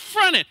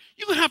confront it.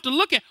 You have to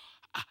look at,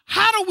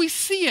 how do we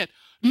see it?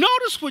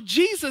 Notice what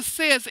Jesus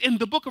says in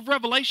the book of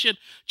Revelation,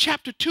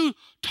 chapter 2,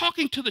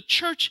 talking to the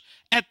church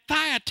at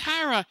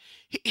Thyatira.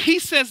 He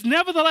says,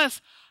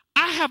 nevertheless,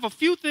 I have a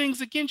few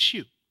things against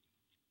you,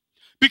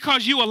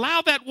 because you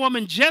allow that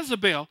woman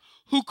Jezebel,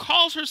 who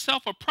calls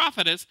herself a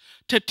prophetess,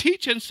 to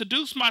teach and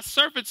seduce my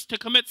servants to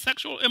commit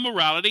sexual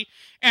immorality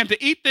and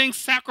to eat things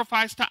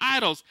sacrificed to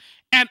idols.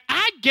 And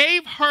I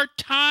gave her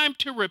time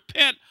to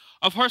repent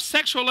of her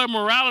sexual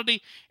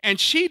immorality, and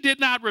she did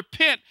not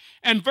repent.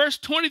 And verse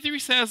 23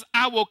 says,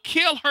 I will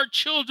kill her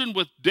children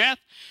with death,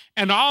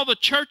 and all the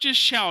churches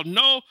shall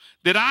know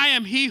that I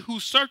am he who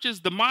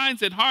searches the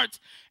minds and hearts,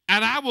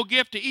 and I will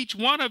give to each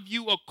one of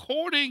you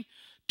according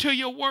to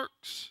your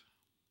works.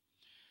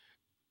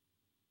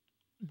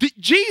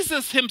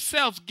 Jesus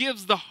himself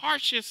gives the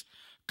harshest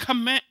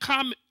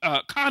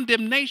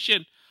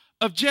condemnation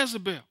of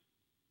Jezebel.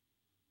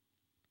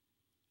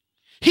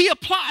 He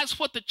applies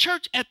what the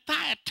church at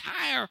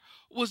Thyatira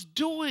was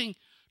doing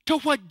to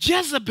what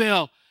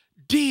Jezebel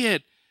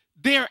did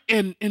there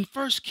in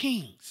 1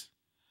 Kings.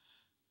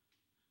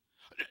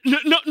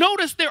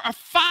 Notice there are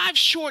 5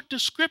 short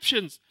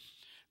descriptions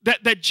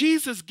that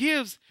Jesus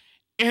gives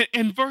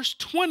in verse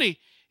 20.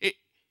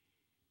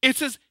 It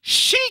says,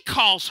 she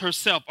calls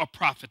herself a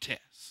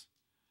prophetess.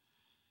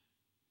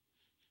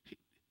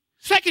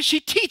 Second, she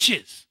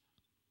teaches.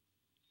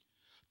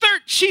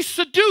 Third, she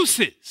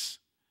seduces.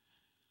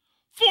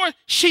 Fourth,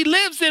 she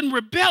lives in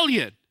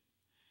rebellion.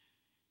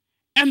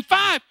 And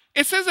 5,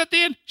 it says at the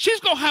end,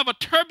 she's going to have a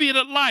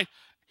turbulent life.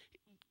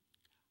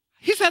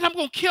 He said, I'm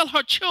going to kill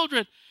her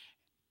children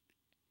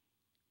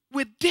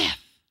with death.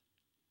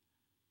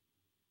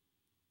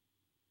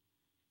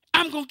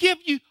 I'm going to give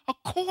you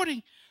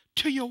according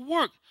to your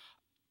work.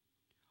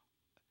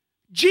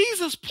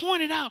 Jesus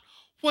pointed out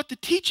what the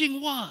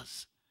teaching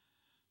was.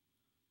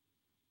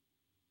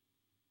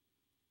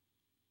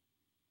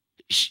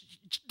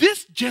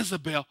 This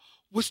Jezebel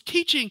was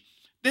teaching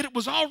that it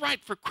was all right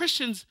for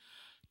Christians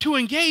to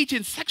engage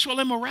in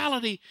sexual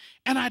immorality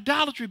and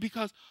idolatry,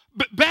 because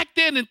back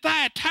then in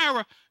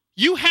Thyatira,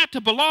 you had to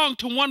belong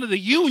to one of the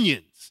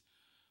unions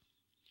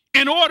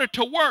in order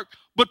to work.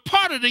 But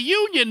part of the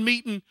union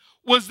meeting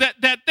was that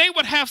they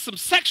would have some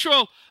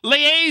sexual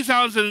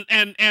liaisons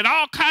and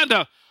all kind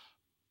of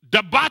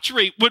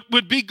debauchery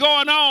would be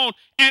going on.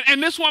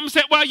 And this woman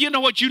said, well, you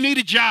know what? You need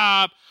a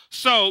job.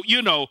 So,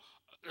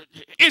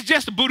 it's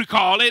just a booty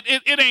call. It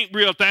ain't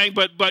real thing,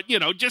 but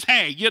just,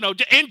 hey,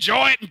 just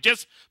enjoy it. And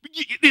just,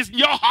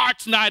 your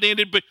heart's not in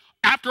it. But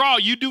after all,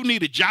 you do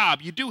need a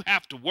job. You do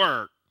have to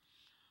work.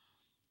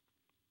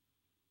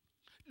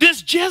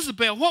 This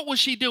Jezebel, what was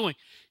she doing?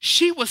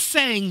 She was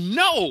saying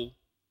no,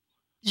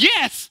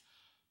 yes,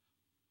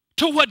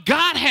 to what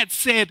God had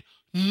said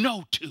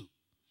no to.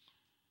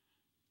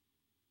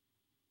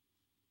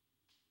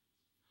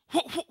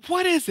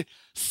 What is it?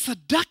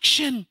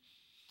 Seduction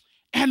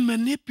and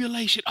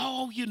manipulation.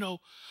 Oh,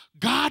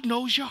 God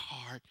knows your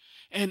heart,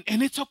 and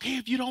it's okay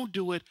if you don't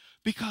do it,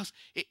 because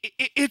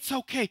it's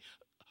okay.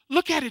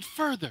 Look at it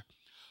further.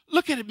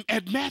 Look at it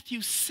at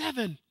Matthew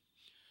 7,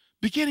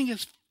 beginning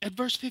at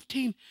verse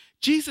 15.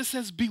 Jesus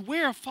says,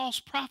 beware of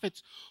false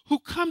prophets who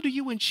come to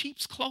you in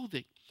sheep's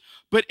clothing,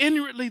 but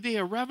inwardly they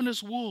are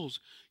ravenous wolves.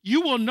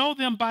 You will know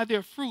them by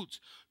their fruits.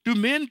 Do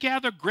men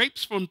gather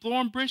grapes from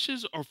thorn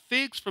bushes or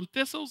figs from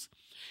thistles?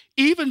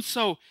 Even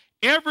so,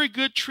 every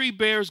good tree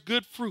bears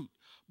good fruit,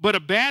 but a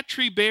bad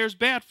tree bears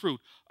bad fruit.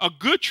 A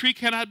good tree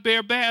cannot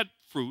bear bad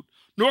fruit,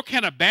 nor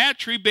can a bad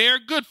tree bear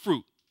good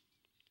fruit.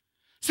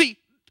 See,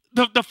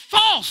 the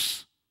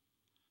false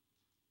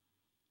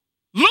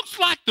looks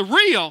like the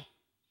real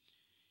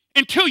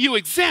until you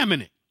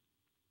examine it.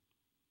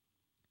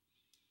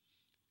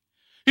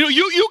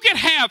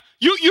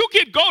 You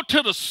could go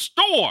to the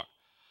store,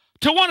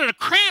 to one of the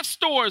craft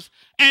stores,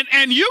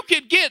 and you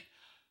could get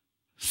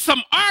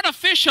some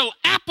artificial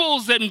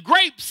apples and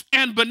grapes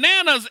and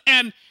bananas,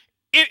 and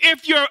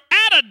if you're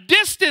at a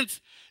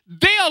distance,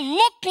 they'll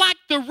look like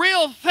the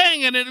real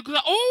thing, and it'll go,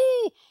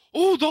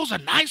 oh, those are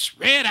nice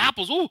red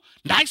apples. Oh,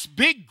 nice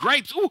big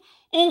grapes.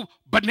 Oh,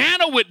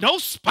 banana with no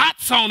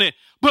spots on it.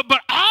 But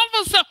all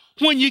of a sudden,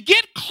 when you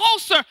get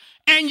closer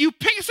and you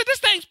pick it, say, this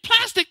thing's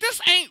plastic.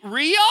 This ain't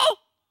real.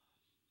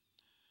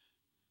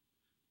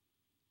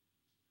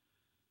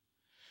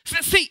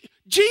 See,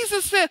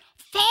 Jesus said,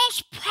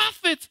 false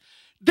prophets,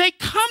 they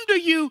come to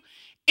you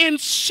in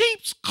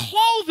sheep's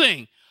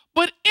clothing,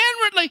 but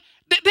inwardly,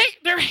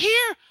 they're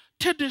here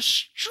to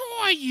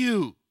destroy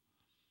you.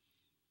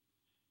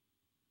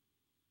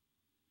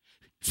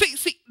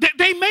 See,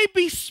 they may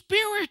be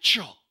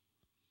spiritual.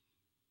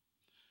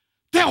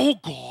 Oh,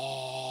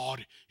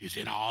 God is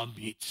in our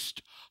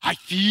midst. I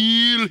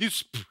feel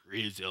his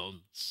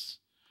presence.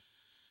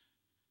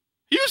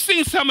 You've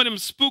seen some of them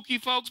spooky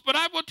folks, but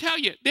I will tell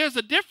you, there's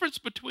a difference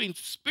between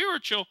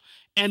spiritual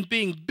and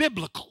being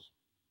biblical.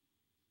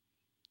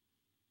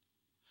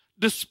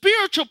 The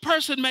spiritual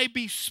person may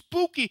be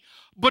spooky,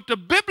 but the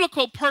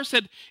biblical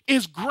person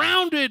is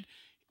grounded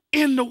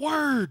in the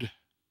word.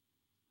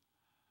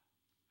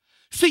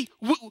 See,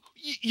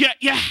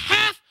 you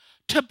have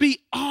to be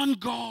on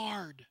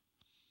guard.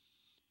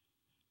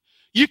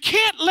 You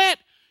can't let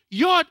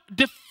your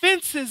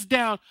defenses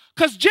down,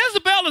 because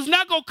Jezebel is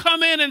not going to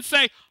come in and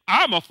say,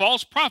 I'm a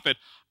false prophet.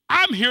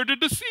 I'm here to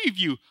deceive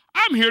you.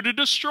 I'm here to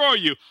destroy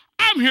you.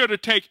 I'm here to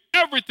take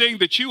everything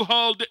that you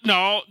hold.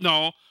 No.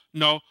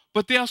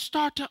 But they'll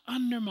start to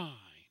undermine.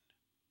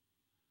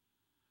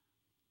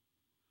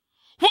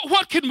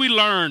 What can we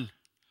learn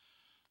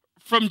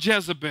from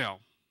Jezebel?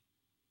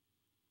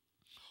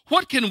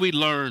 What can we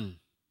learn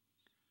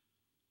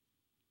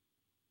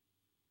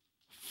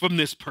from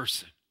this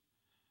person?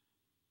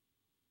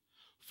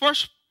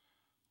 First,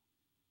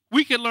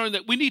 we can learn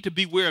that we need to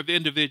beware of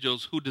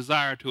individuals who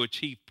desire to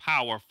achieve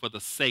power for the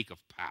sake of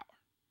power.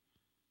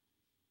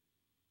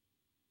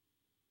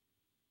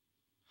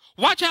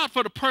 Watch out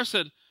for the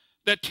person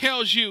that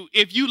tells you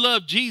if you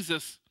love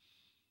Jesus,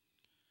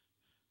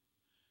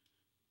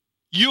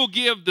 you'll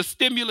give the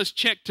stimulus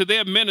check to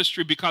their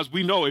ministry, because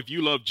we know if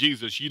you love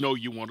Jesus, you know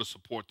you want to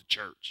support the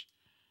church.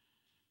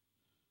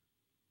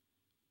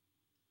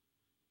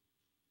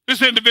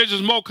 This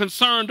individual is more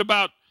concerned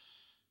about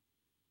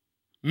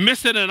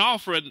missing an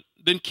offering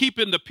than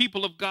keeping the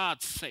people of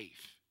God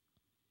safe.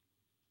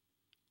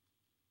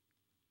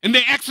 And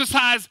they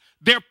exercise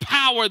their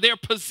power, their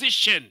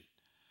position,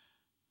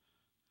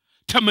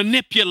 to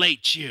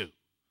manipulate you.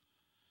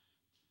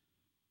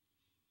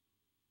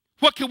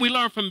 What can we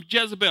learn from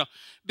Jezebel?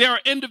 There are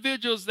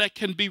individuals that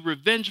can be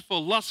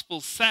revengeful,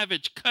 lustful,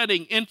 savage,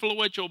 cunning,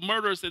 influential,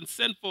 murderous, and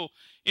sinful.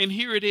 And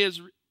here it is,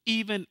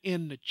 even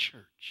in the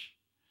church.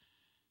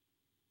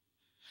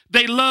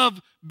 They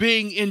love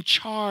being in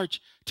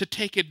charge to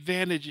take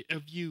advantage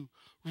of you,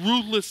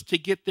 ruthless to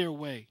get their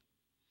way.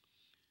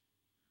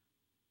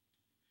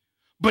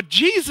 But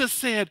Jesus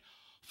said,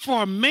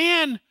 for a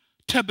man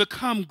to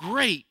become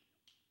great,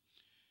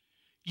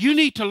 you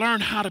need to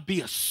learn how to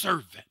be a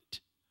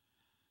servant.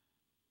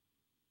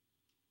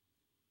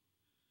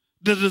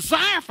 The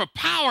desire for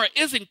power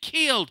isn't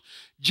killed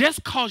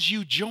just because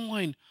you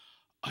join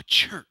a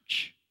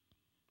church.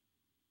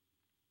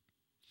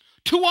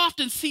 Too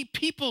often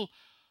people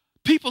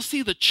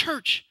see the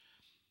church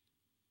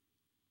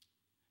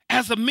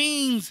as a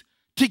means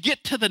to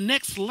get to the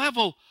next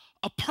level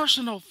of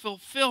personal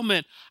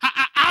fulfillment.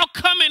 Y'all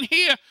come in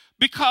here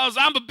because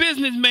I'm a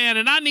businessman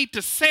and I need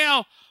to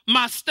sell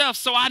my stuff.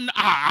 So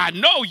I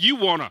know you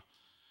want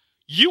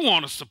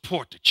to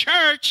support the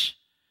church.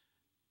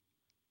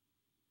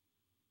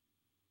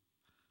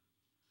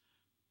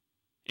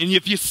 And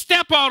if you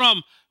step on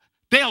them,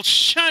 they'll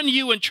shun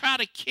you and try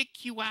to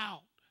kick you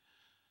out.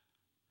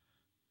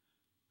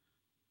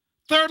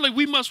 Thirdly,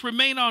 we must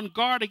remain on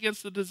guard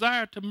against the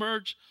desire to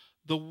merge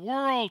the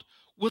world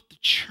with the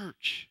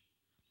church.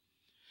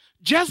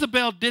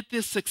 Jezebel did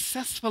this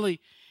successfully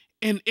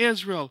in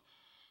Israel.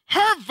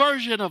 Her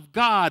version of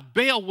God,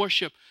 Baal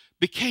worship,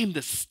 became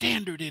the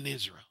standard in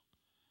Israel.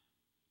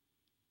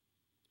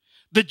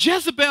 The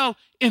Jezebel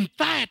in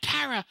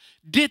Thyatira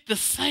did the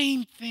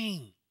same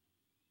thing.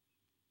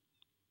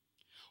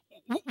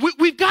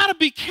 We've got to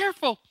be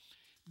careful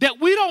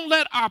that we don't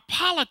let our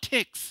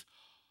politics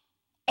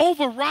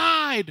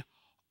override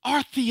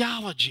our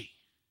theology.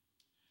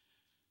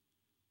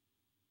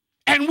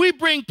 And we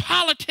bring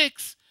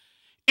politics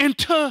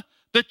into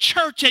the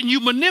church and you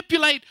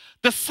manipulate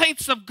the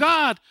saints of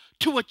God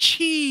to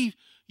achieve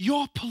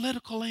your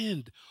political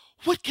end.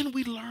 What can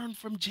we learn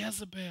from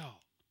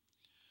Jezebel?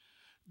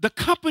 The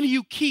company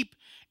you keep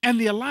and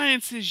the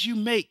alliances you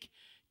make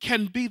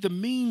can be the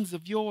means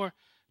of your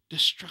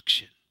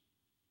destruction.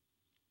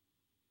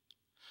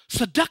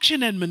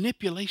 Seduction and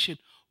manipulation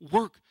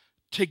work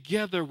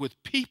together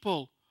with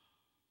people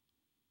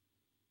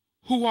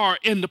who are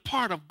in the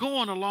part of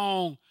going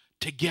along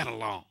to get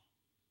along.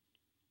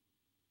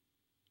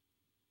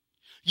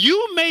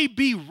 You may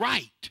be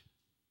right.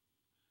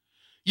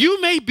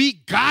 You may be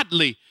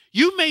godly.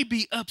 You may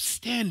be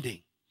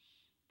upstanding.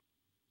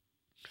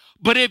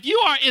 But if you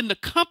are in the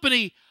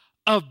company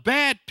of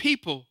bad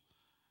people,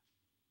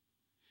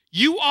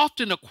 you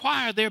often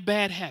acquire their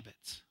bad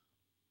habits.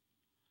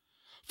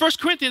 1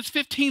 Corinthians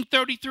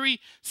 15:33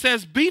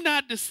 says, "Be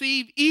not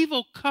deceived,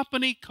 evil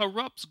company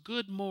corrupts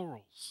good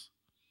morals."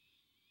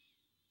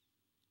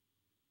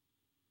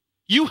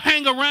 You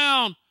hang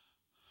around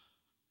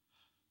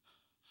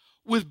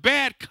with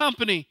bad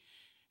company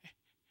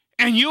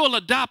and you'll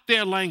adopt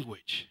their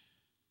language.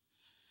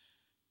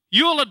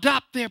 You'll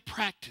adopt their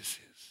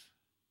practices.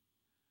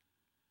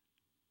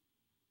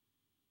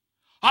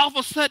 All of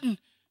a sudden,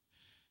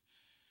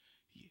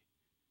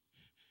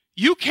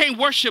 you can't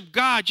worship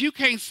God. You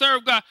can't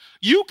serve God.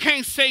 You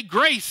can't say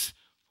grace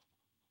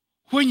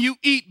when you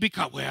eat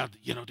because, well,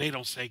 you know, they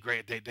don't say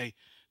grace.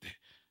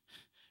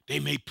 They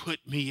may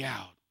put me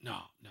out.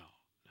 No.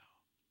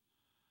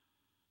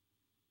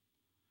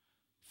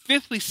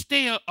 Fifthly,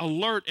 stay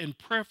alert and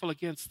prayerful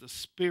against the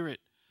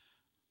spirit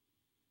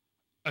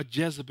of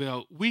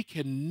Jezebel. We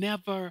can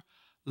never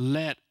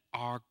let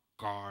our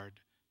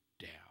guard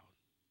down.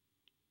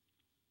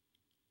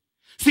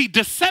 See,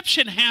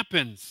 deception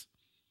happens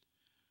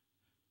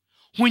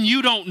when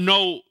you don't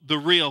know the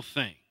real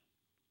thing.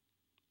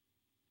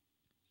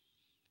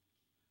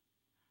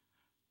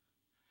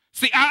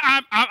 See,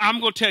 I'm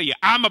going to tell you,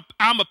 I'm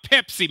a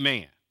Pepsi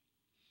man.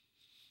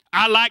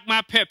 I like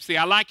my Pepsi.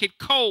 I like it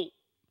cold.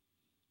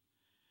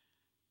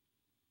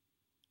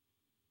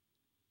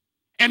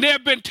 And there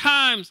have been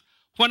times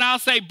when I'll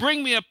say,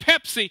 bring me a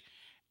Pepsi,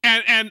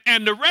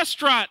 and the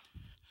restaurant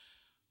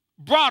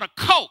brought a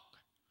Coke.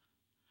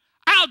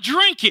 I'll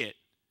drink it,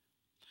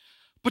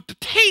 but the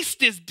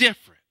taste is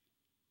different.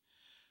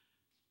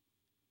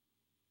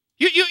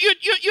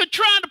 You're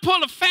trying to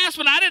pull a fast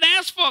one. I didn't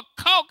ask for a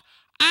Coke.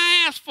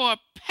 I asked for a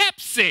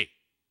Pepsi.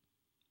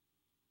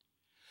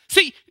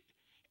 See,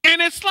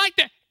 and it's like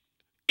that.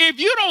 If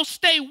you don't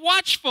stay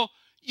watchful,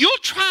 you'll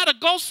try to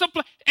go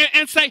someplace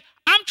and say,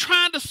 I'm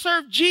trying to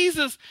serve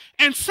Jesus,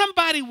 and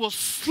somebody will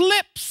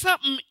slip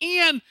something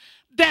in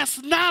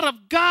that's not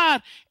of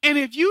God. And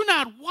if you're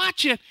not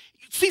watching,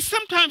 see,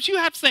 sometimes you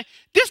have to say,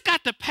 this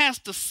got to pass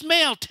the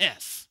smell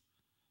test.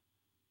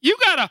 You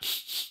got to,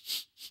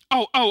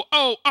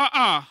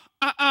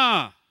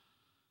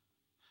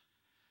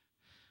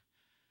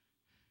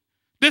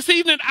 This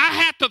evening, I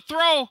had to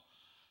throw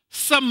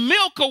some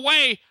milk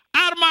away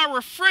out of my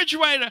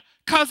refrigerator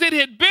because it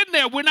had been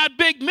there. We're not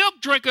big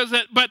milk drinkers,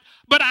 but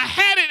I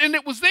had it and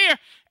it was there.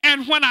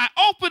 And when I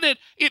opened it,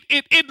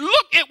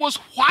 it was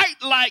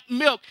white like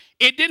milk.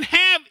 It didn't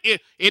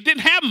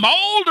have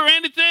mold or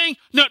anything.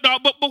 No,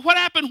 but what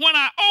happened when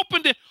I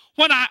opened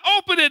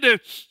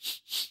it?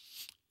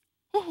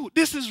 Ooh,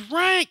 this is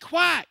rank.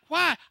 Why?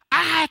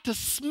 I had to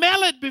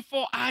smell it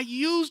before I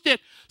used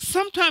it.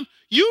 Sometimes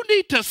you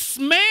need to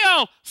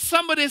smell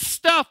some of this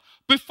stuff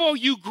before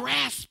you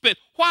grasp it.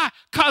 Why?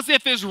 Because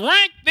if it's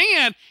rank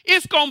then,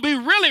 it's going to be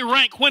really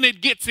rank when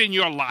it gets in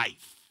your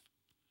life.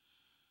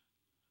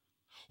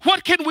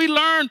 What can we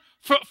learn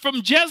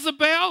from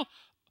Jezebel?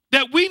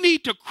 That we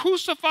need to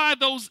crucify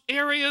those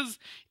areas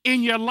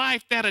in your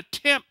life that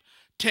attempt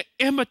to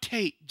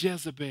imitate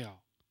Jezebel.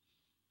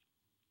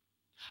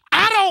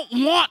 I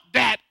don't want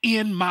that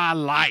in my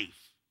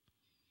life.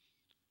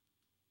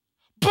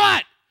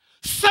 But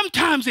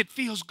sometimes it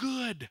feels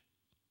good.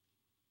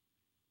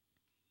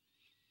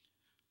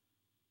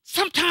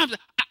 Sometimes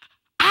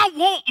I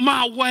want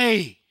my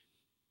way.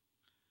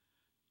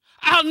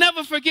 I'll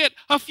never forget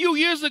a few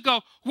years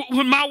ago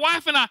when my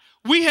wife and I,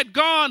 we had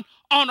gone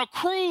on a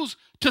cruise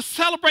to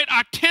celebrate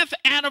our 10th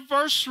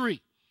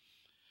anniversary.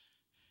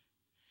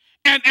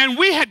 And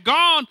we had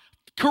gone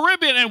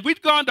Caribbean, and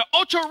we'd gone to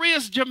Ocho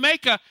Rios,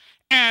 Jamaica,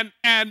 and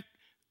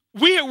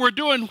we were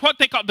doing what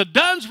they call the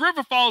Dunn's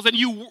River Falls, and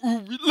you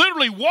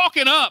literally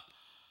walking up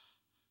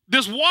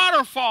this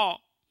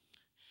waterfall.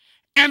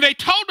 And they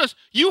told us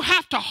you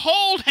have to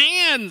hold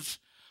hands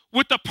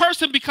with the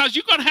person because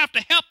you're going to have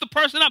to help the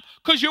person up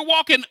because you're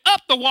walking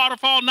up the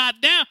waterfall, not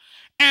down.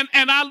 And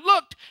I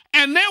looked,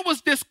 and there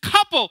was this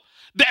couple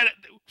that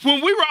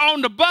when we were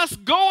on the bus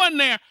going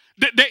there,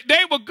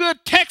 they were good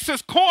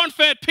Texas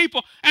corn-fed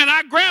people. And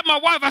I grabbed my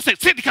wife. I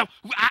said, Cindy, come.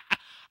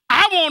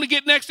 I want to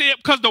get next to it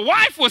because the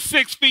wife was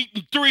 6 feet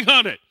and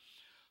 300.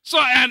 So,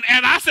 and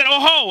I said,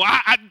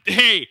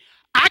 hey,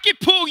 I can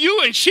pull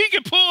you and she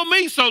can pull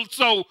me. So,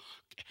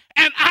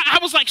 and I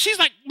was like, she's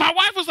like, my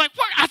wife was like,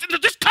 what? I said, no,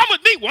 just come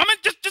with me, woman.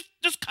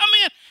 Just come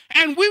in.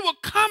 And we were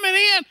coming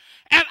in,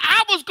 and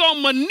I was going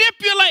to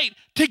manipulate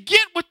to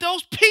get with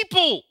those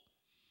people.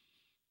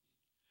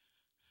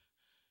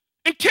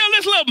 Until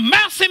this little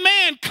mousy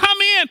man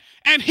come in,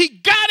 and he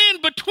got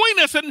in between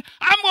us, and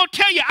I'm going to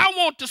tell you, I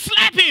want to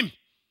slap him.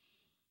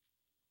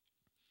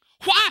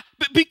 Why?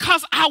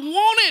 Because I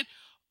wanted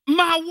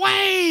my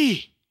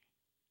way.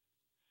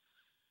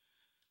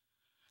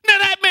 Now,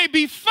 that may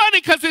be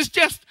funny because it's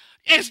just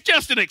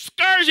an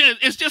excursion.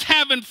 It's just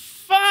having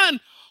fun.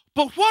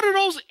 But what are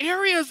those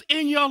areas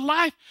in your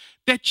life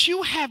that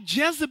you have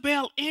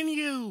Jezebel in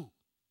you?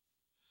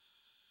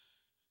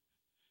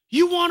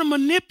 You want to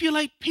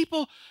manipulate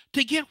people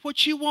to get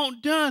what you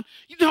want done.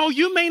 You know,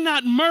 you may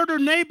not murder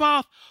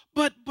Naboth,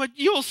 but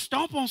you'll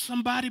stomp on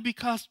somebody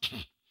because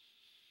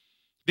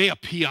they're a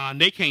peon.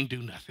 They can't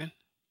do nothing.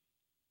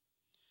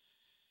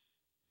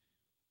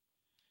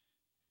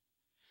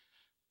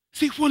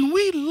 See, when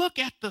we look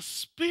at the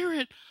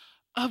spirit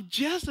of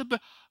Jezebel,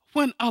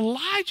 when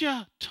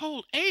Elijah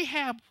told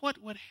Ahab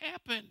what would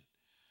happen,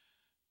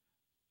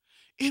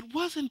 it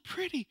wasn't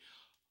pretty.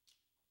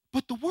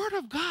 But the word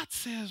of God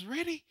says,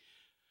 ready?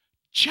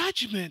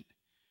 Judgment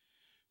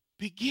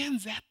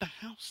begins at the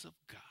house of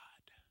God.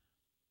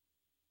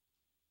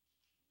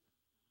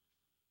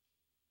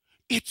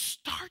 It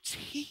starts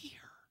here.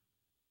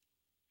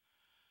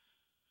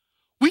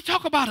 We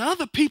talk about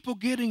other people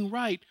getting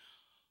right.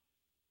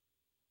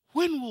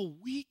 When will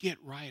we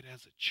get right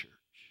as a church?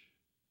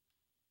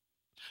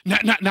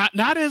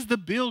 Not as the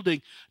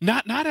building,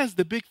 not as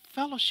the big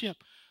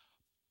fellowship,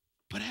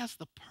 but as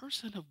the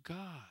person of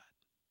God.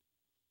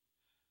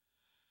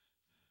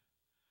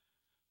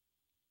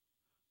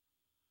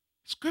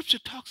 Scripture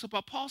talks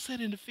about, Paul said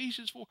in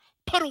Ephesians 4,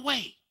 put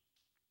away.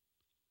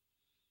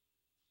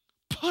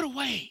 Put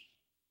away.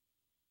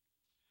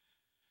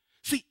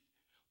 See,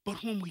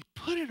 but when we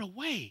put it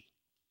away,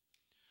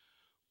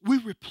 we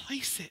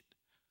replace it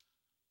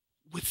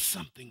with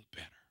something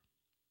better.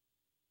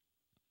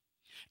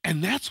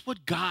 And that's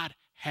what God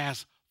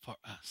has for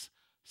us,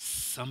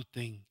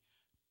 something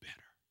better.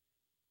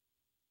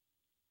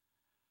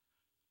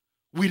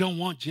 We don't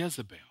want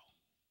Jezebel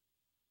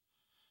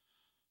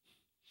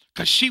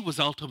because she was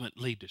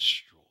ultimately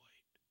destroyed.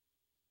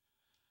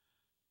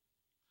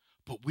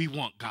 But we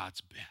want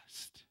God's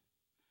best.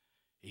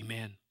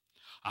 Amen.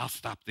 I'll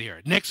stop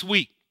there. Next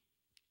week,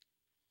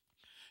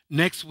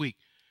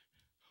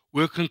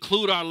 we'll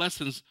conclude our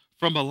lessons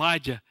from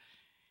Elijah.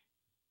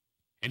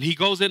 And he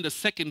goes into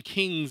 2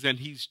 Kings, and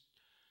he's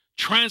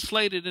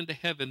translated into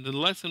heaven. The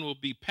lesson will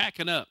be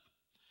packing up,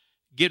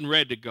 getting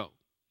ready to go.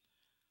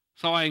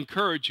 So I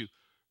encourage you,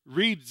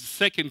 read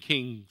 2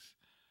 Kings.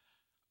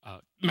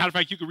 Matter of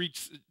fact, you can read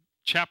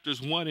chapters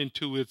 1 and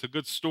 2. It's a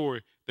good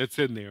story that's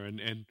in there.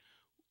 And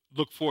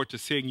look forward to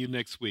seeing you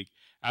next week.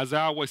 As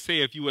I always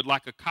say, if you would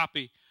like a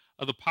copy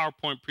of the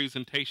PowerPoint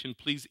presentation,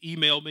 please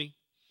email me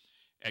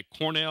at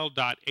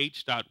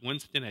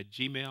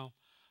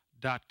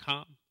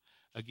cornell.h.winston@gmail.com.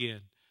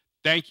 Again,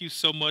 thank you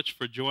so much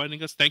for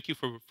joining us. Thank you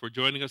for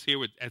joining us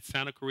here at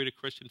Santa Clarita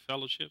Christian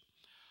Fellowship.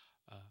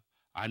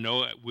 I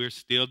know we're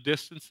still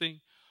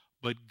distancing,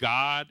 but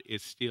God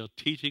is still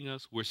teaching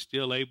us. We're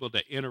still able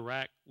to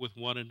interact with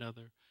one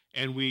another.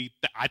 And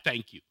I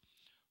thank you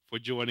for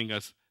joining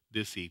us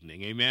this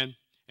evening. Amen.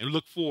 And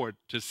look forward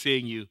to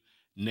seeing you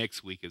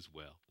next week as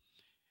well.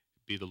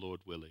 Be the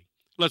Lord willing.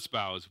 Let's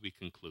bow as we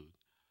conclude.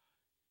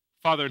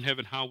 Father in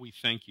heaven, how we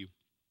thank you.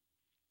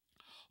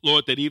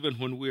 Lord, that even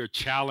when we are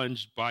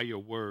challenged by your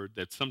word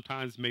that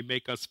sometimes may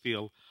make us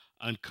feel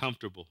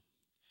uncomfortable,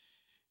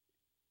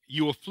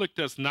 you afflict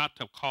us not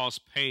to cause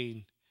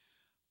pain,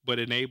 but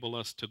enable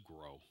us to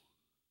grow,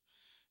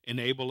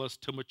 enable us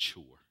to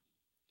mature.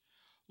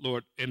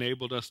 Lord,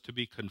 enable us to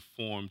be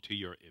conformed to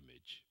your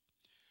image.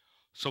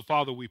 So,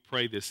 Father, we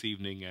pray this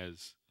evening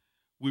as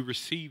we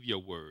receive your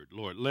word,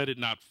 Lord, let it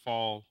not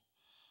fall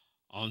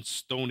on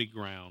stony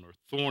ground or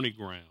thorny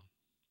ground,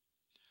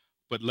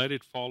 but let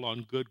it fall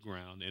on good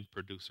ground and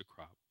produce a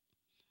crop.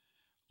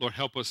 Lord,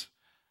 help us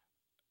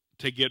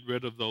to get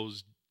rid of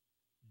those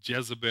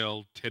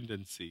Jezebel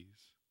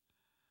tendencies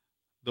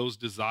those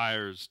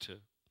desires to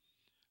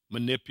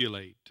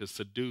manipulate, to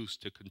seduce,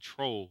 to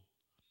control,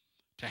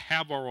 to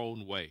have our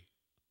own way.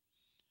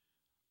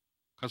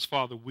 Because,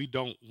 Father, we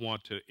don't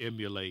want to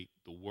emulate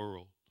the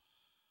world,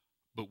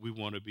 but we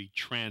want to be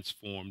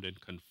transformed and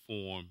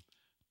conformed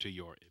to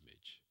your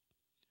image.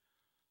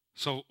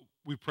 So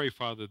we pray,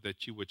 Father,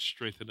 that you would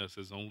strengthen us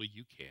as only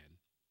you can.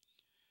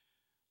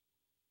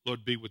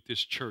 Lord, be with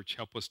this church.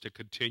 Help us to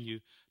continue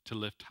to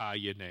lift high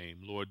your name.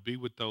 Lord, be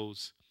with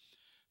those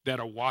that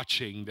are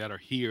watching, that are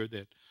here,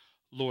 that,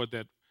 Lord,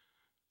 that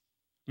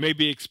may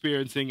be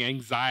experiencing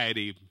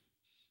anxiety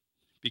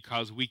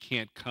because we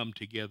can't come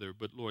together.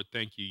 But Lord,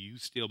 thank you. You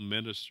still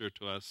minister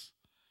to us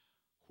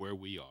where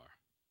we are.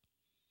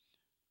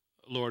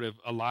 Lord, if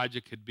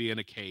Elijah could be in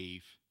a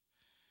cave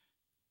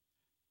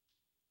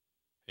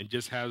and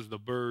just has the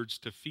birds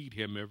to feed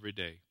him every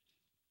day,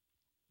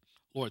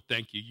 Lord,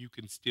 thank you. You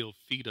can still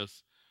feed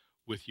us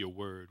with your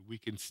word. We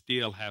can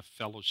still have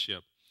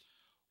fellowship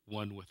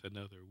one with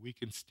another. We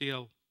can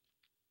still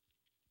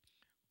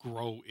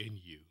grow in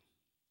you.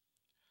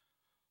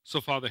 So,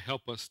 Father,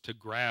 help us to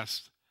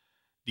grasp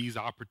these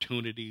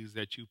opportunities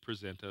that you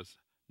present us,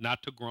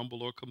 not to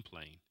grumble or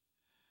complain,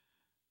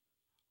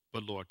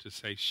 but, Lord, to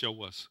say,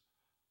 show us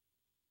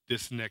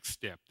this next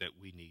step that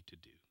we need to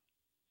do.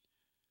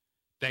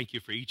 Thank you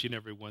for each and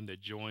every one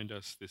that joined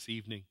us this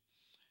evening.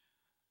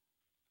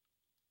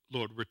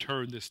 Lord,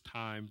 return this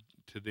time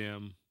to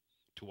them,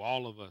 to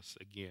all of us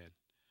again,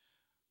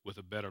 with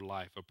a better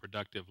life, a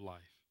productive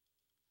life.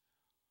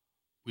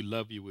 We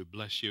love you. We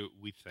bless you.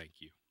 We thank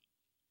you.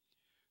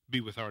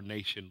 Be with our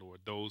nation,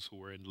 Lord, those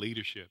who are in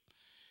leadership.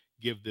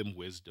 Give them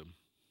wisdom.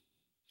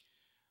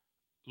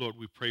 Lord,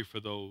 we pray for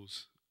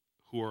those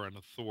who are in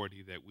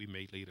authority that we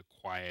may lead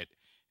a quiet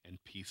and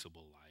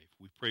peaceable life.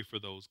 We pray for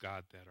those,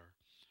 God, that are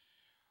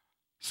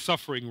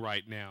suffering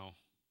right now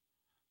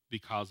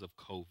because of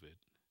COVID.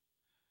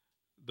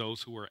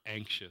 Those who are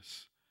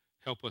anxious,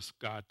 help us,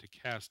 God, to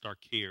cast our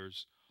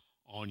cares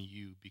on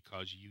you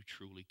because you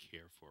truly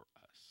care for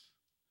us.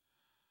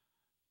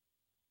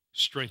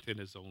 Strengthen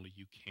as only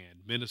you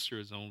can. Minister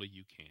as only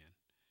you can.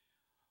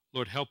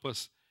 Lord, help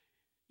us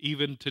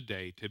even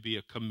today to be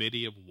a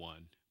committee of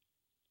one,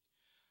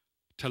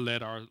 to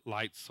let our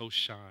light so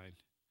shine,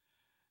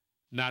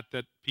 not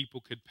that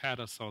people could pat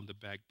us on the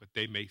back, but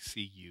they may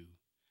see you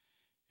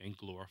and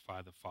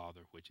glorify the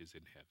Father which is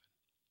in heaven.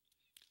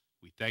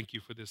 We thank you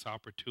for this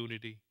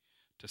opportunity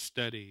to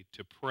study,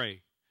 to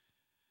pray,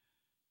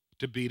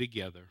 to be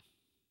together.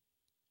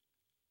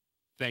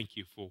 Thank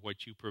you for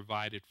what you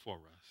provided for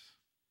us.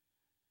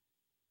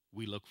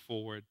 We look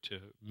forward to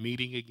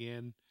meeting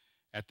again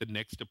at the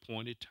next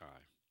appointed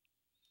time.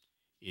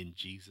 In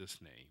Jesus'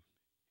 name,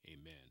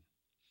 amen.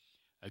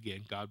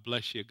 Again, God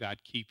bless you. God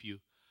keep you.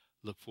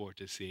 Look forward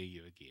to seeing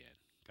you again.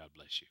 God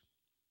bless you.